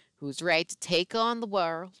girl who was ready to take on the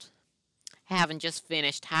world. Having just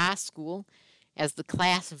finished high school as the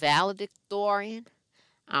class valedictorian,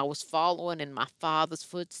 I was following in my father's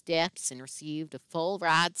footsteps and received a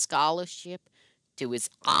full-ride scholarship to his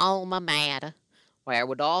alma mater, where I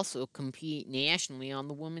would also compete nationally on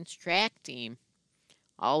the women's track team.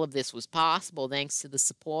 All of this was possible thanks to the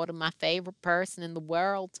support of my favorite person in the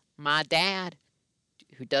world, my dad,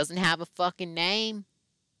 who doesn't have a fucking name.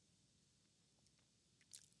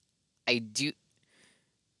 I do...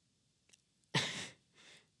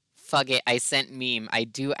 Fuck it, I sent meme. I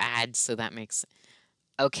do ads, so that makes...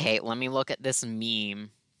 Okay, let me look at this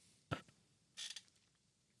meme.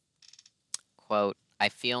 Quote, I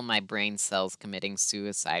feel my brain cells committing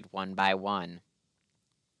suicide one by one.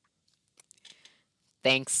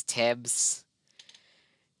 Thanks, Tibbs.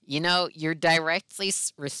 You know, you're directly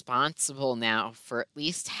responsible now for at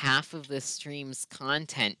least half of this stream's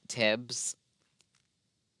content, Tibbs.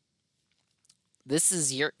 This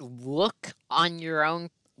is your look on your own.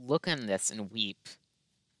 Look on this and weep.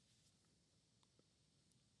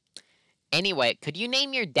 Anyway, could you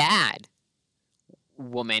name your dad?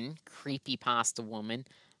 Woman, creepypasta woman.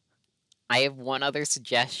 I have one other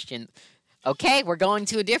suggestion. Okay, we're going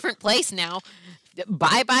to a different place now.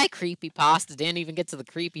 Bye-bye, creepypasta. Didn't even get to the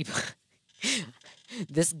creepy.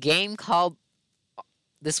 This web game called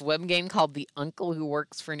The Uncle Who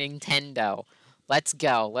Works for Nintendo. Let's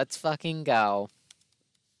go. Let's fucking go.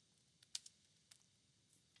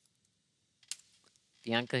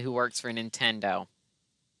 The Uncle Who Works for Nintendo.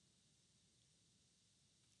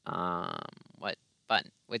 What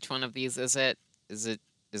button? Which one of these is it? Is it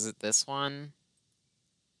this one?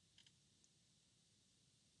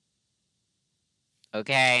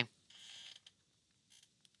 Okay.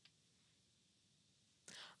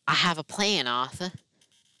 I have a plan, Arthur.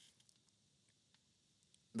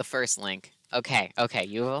 The first link. Okay,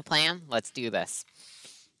 you have a plan? Let's do this.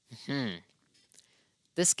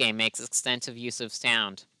 This game makes extensive use of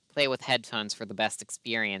sound. Play with headphones for the best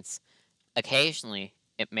experience. Occasionally,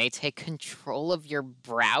 it may take control of your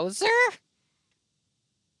browser?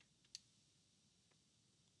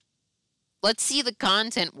 Let's see the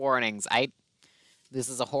content warnings. This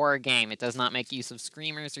is a horror game. It does not make use of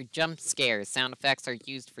screamers or jump scares. Sound effects are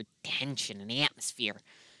used for tension and atmosphere.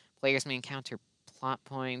 Players may encounter plot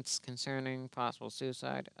points concerning possible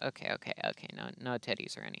suicide. Okay. No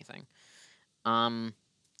titties or anything.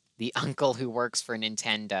 The Uncle Who Works for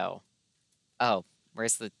Nintendo. Oh,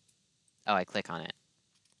 where's the... Oh, I click on it.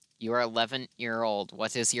 You are 11-year-old.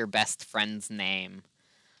 What is your best friend's name?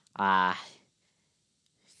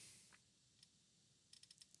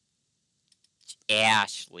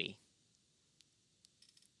 Ashley.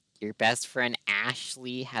 Your best friend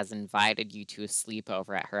Ashley has invited you to a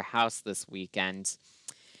sleepover at her house this weekend.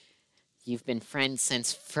 You've been friends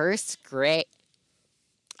since first grade.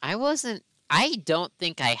 I don't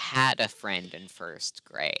think I had a friend in first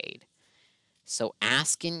grade. So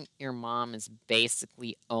asking your mom is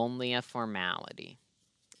basically only a formality.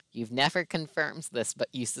 You've never confirmed this, but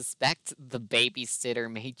you suspect the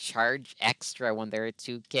babysitter may charge extra when there are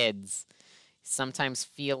 2 kids. Sometimes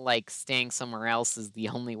feel like staying somewhere else is the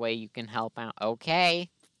only way you can help out. Okay.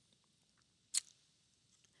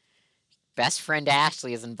 Best friend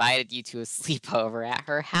Ashley has invited you to a sleepover at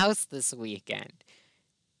her house this weekend.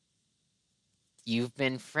 You've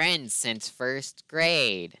been friends since first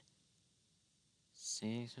grade.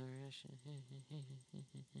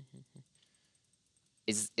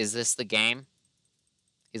 Is this the game?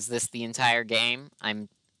 Is this the entire game?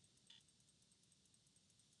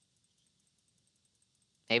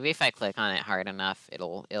 Maybe if I click on it hard enough,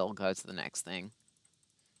 it'll go to the next thing.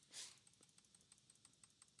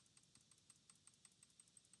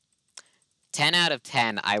 "10 out of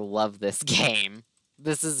 10. I love this game.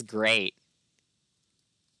 This is great."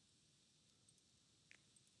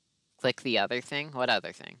 Click the other thing? What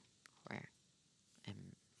other thing? Where?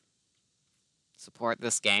 Support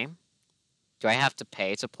this game? Do I have to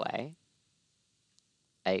pay to play?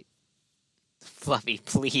 Fluffy,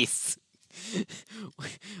 please.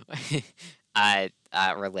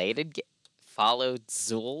 Related? Follow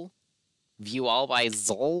Zool? View all by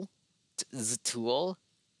Zool? Ztool?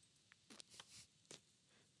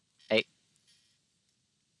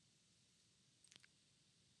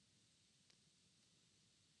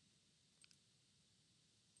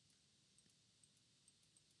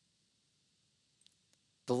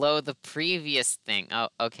 Below the previous thing. Oh,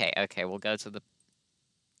 okay. We'll go to the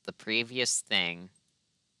previous thing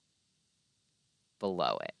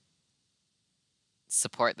below it.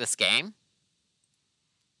 Support this game?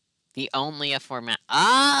 The only a format.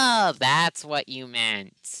 Oh, that's what you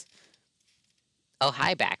meant. Oh,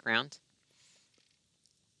 hi, background.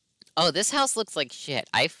 Oh, this house looks like shit.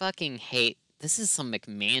 I fucking hate... This is some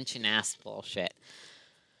McMansion-ass bullshit.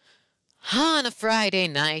 On a Friday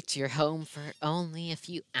night, you're home for only a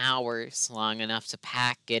few hours, long enough to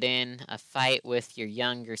pack it in, a fight with your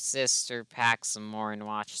younger sister, pack some more and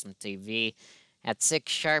watch some TV. At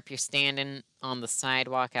 6 sharp, you're standing on the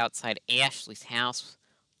sidewalk outside Ashley's house.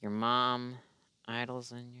 Your mom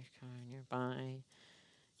idles in your car nearby.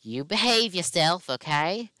 You behave yourself,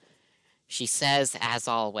 okay? She says, as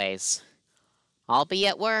always, I'll be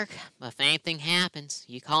at work, but if anything happens,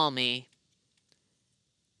 you call me.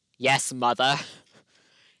 Yes, mother.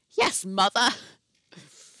 Yes, mother.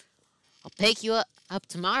 I'll pick you up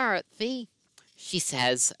tomorrow at 3, she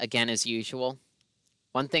says, again as usual.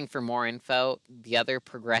 One thing for more info, the other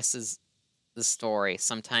progresses the story.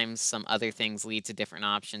 Sometimes some other things lead to different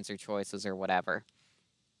options or choices or whatever.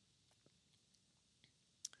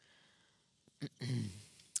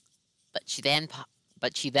 But she then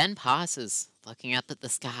pauses, looking up at the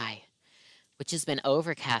sky, which has been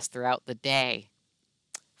overcast throughout the day.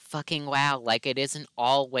 Fucking wow, like it isn't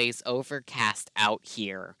always overcast out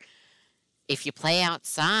here. If you play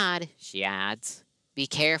outside, she adds, be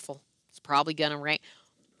careful. It's probably gonna rain.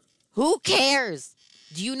 Who cares?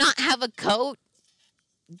 Do you not have a coat?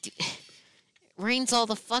 It rains all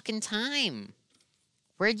the fucking time.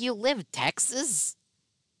 Where do you live, Texas?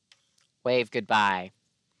 Wave goodbye.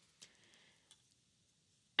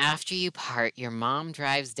 After you part, your mom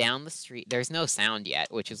drives down the street. There's no sound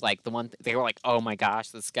yet, which is like the one... they were like, oh my gosh,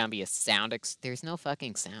 this is gonna be a sound... There's no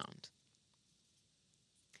fucking sound.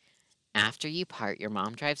 After you part, your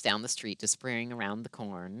mom drives down the street, disappearing around the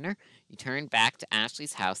corner. You turn back to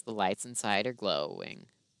Ashley's house. The lights inside are glowing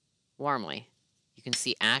warmly. You can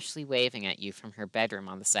see Ashley waving at you from her bedroom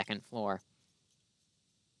on the 2nd floor.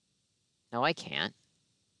 No, I can't.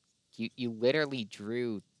 You literally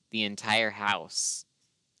drew the entire house,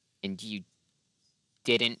 and you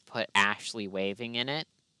didn't put Ashley waving in it?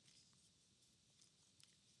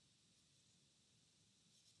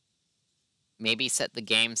 Maybe set the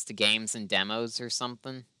games to games and demos or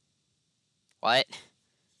something? What?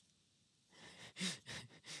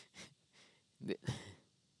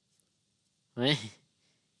 What?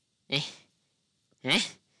 Eh?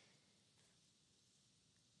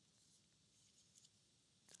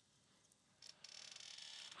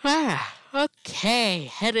 Okay,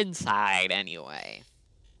 head inside anyway.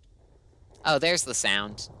 Oh, there's the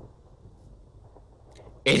sound.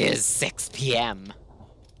 It is 6 p.m.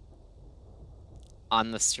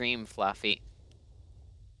 on the stream, Fluffy.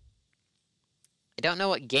 I don't know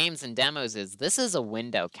what games and demos is. This is a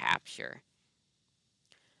window capture.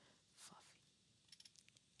 Fluffy.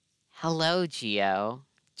 Hello, Geo.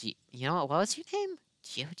 You know what was your name?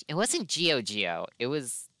 Geo. It wasn't Geo. It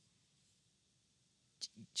was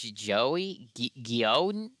Joey?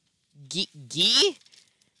 Gio? Gio?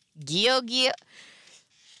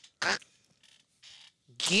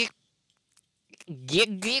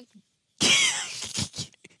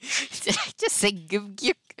 Did I just say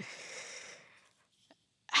give?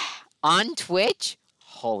 On Twitch?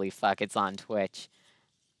 Holy fuck, it's on Twitch.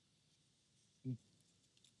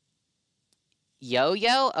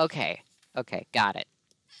 Yo-Yo? Okay, got it.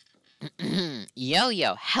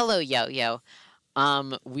 Yo-Yo. Hello, Yo-Yo.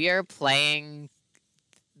 We are playing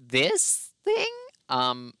this thing?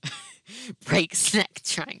 Breaks neck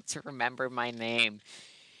trying to remember my name.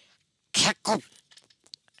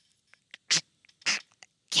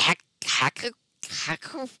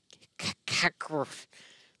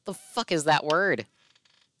 The fuck is that word?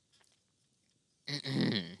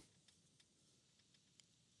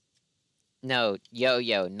 No,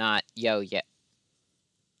 yo-yo, not yo-yo.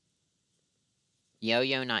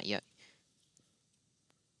 Yo-yo, not yo.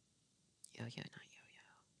 Yo-yo, not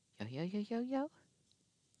yo-yo. Yo-yo-yo-yo-yo.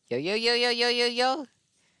 Yo-yo-yo-yo-yo-yo-yo.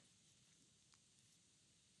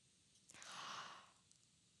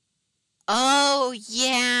 Oh,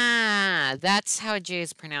 yeah! That's how J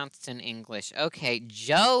is pronounced in English. Okay,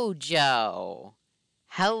 Jojo.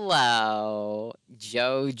 Hello,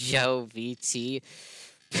 Jojo VT.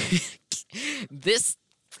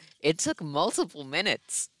 It took multiple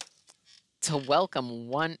minutes to welcome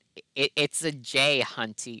one. It's a J,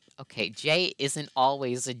 Hunty. Okay, J isn't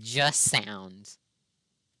always a just sound.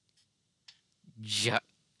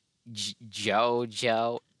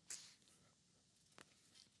 Jojo.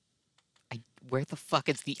 Where the fuck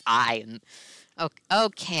is the I?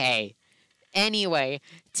 Okay. Anyway,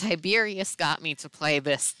 Tiberius got me to play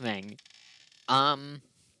this thing.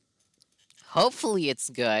 Hopefully it's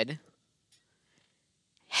good.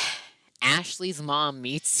 Ashley's mom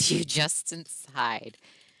meets you just inside.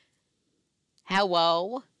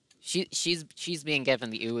 Hello. She's being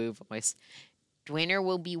given the ooh voice. Dinner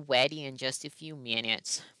will be ready in just a few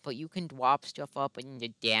minutes, but you can drop stuff up in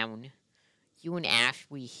the down. You and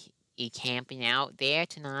Ashley camping out there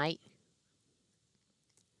tonight?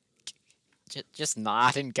 Just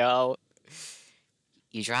nod and go.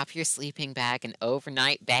 You drop your sleeping bag and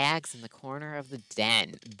overnight bags in the corner of the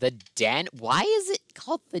den. The den? Why is it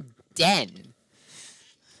called the den?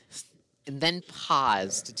 And then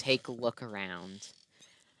pause to take a look around.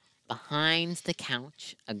 Behind the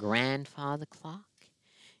couch, a grandfather clock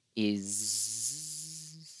is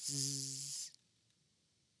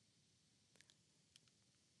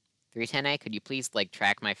 310A, could you please, like,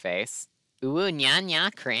 track my face? Ooh, nya,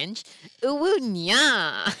 nya, cringe. Ooh,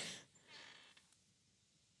 nya.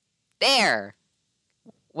 There.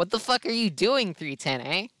 What the fuck are you doing,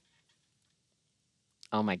 310A?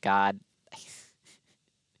 Oh my god.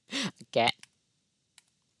 Get.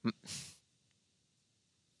 Are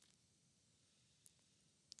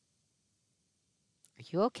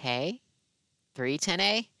you okay?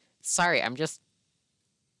 310A? Sorry, I'm just...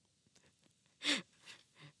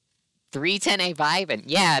 310A vibing.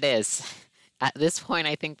 Yeah, it is. At this point,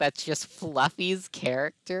 I think that's just Fluffy's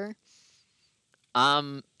character.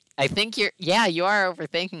 I think you are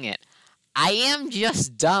overthinking it. I am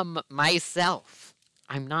just dumb myself.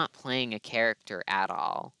 I'm not playing a character at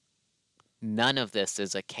all. None of this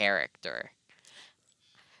is a character.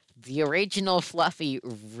 The original Fluffy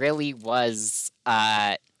really was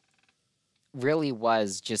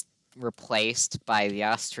just replaced by the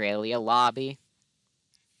Australia lobby.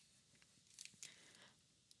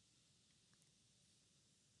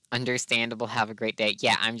 Understandable, have a great day.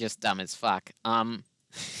 Yeah, I'm just dumb as fuck.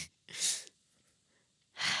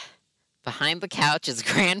 Behind the couch is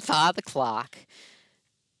grandfather clock.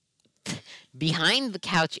 Behind the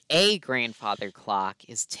couch, a grandfather clock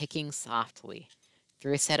is ticking softly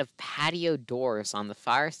through a set of patio doors on the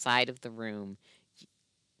far side of the room.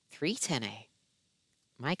 310A.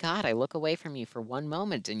 My god, I look away from you for one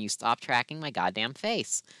moment and you stop tracking my goddamn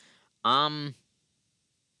face.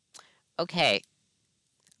 Okay.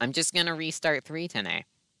 I'm just gonna restart 310A.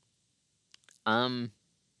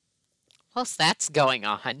 Whilst that's going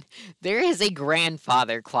on, there is a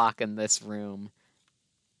grandfather clock in this room,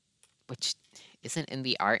 which isn't in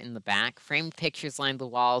the art in the back. Framed pictures line the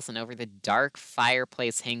walls, and over the dark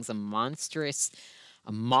fireplace hangs a monstrous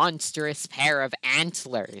pair of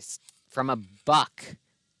antlers from a buck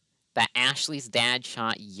that Ashley's dad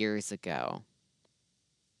shot years ago.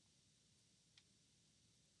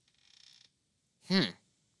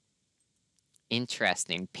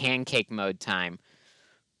 Interesting. Pancake mode time.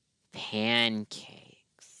 Pancakes.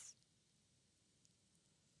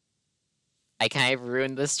 I kind of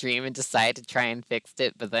ruined the stream and decided to try and fix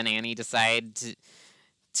it, but then Annie decided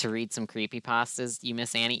to read some creepypastas. You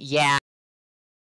miss Annie? Yeah.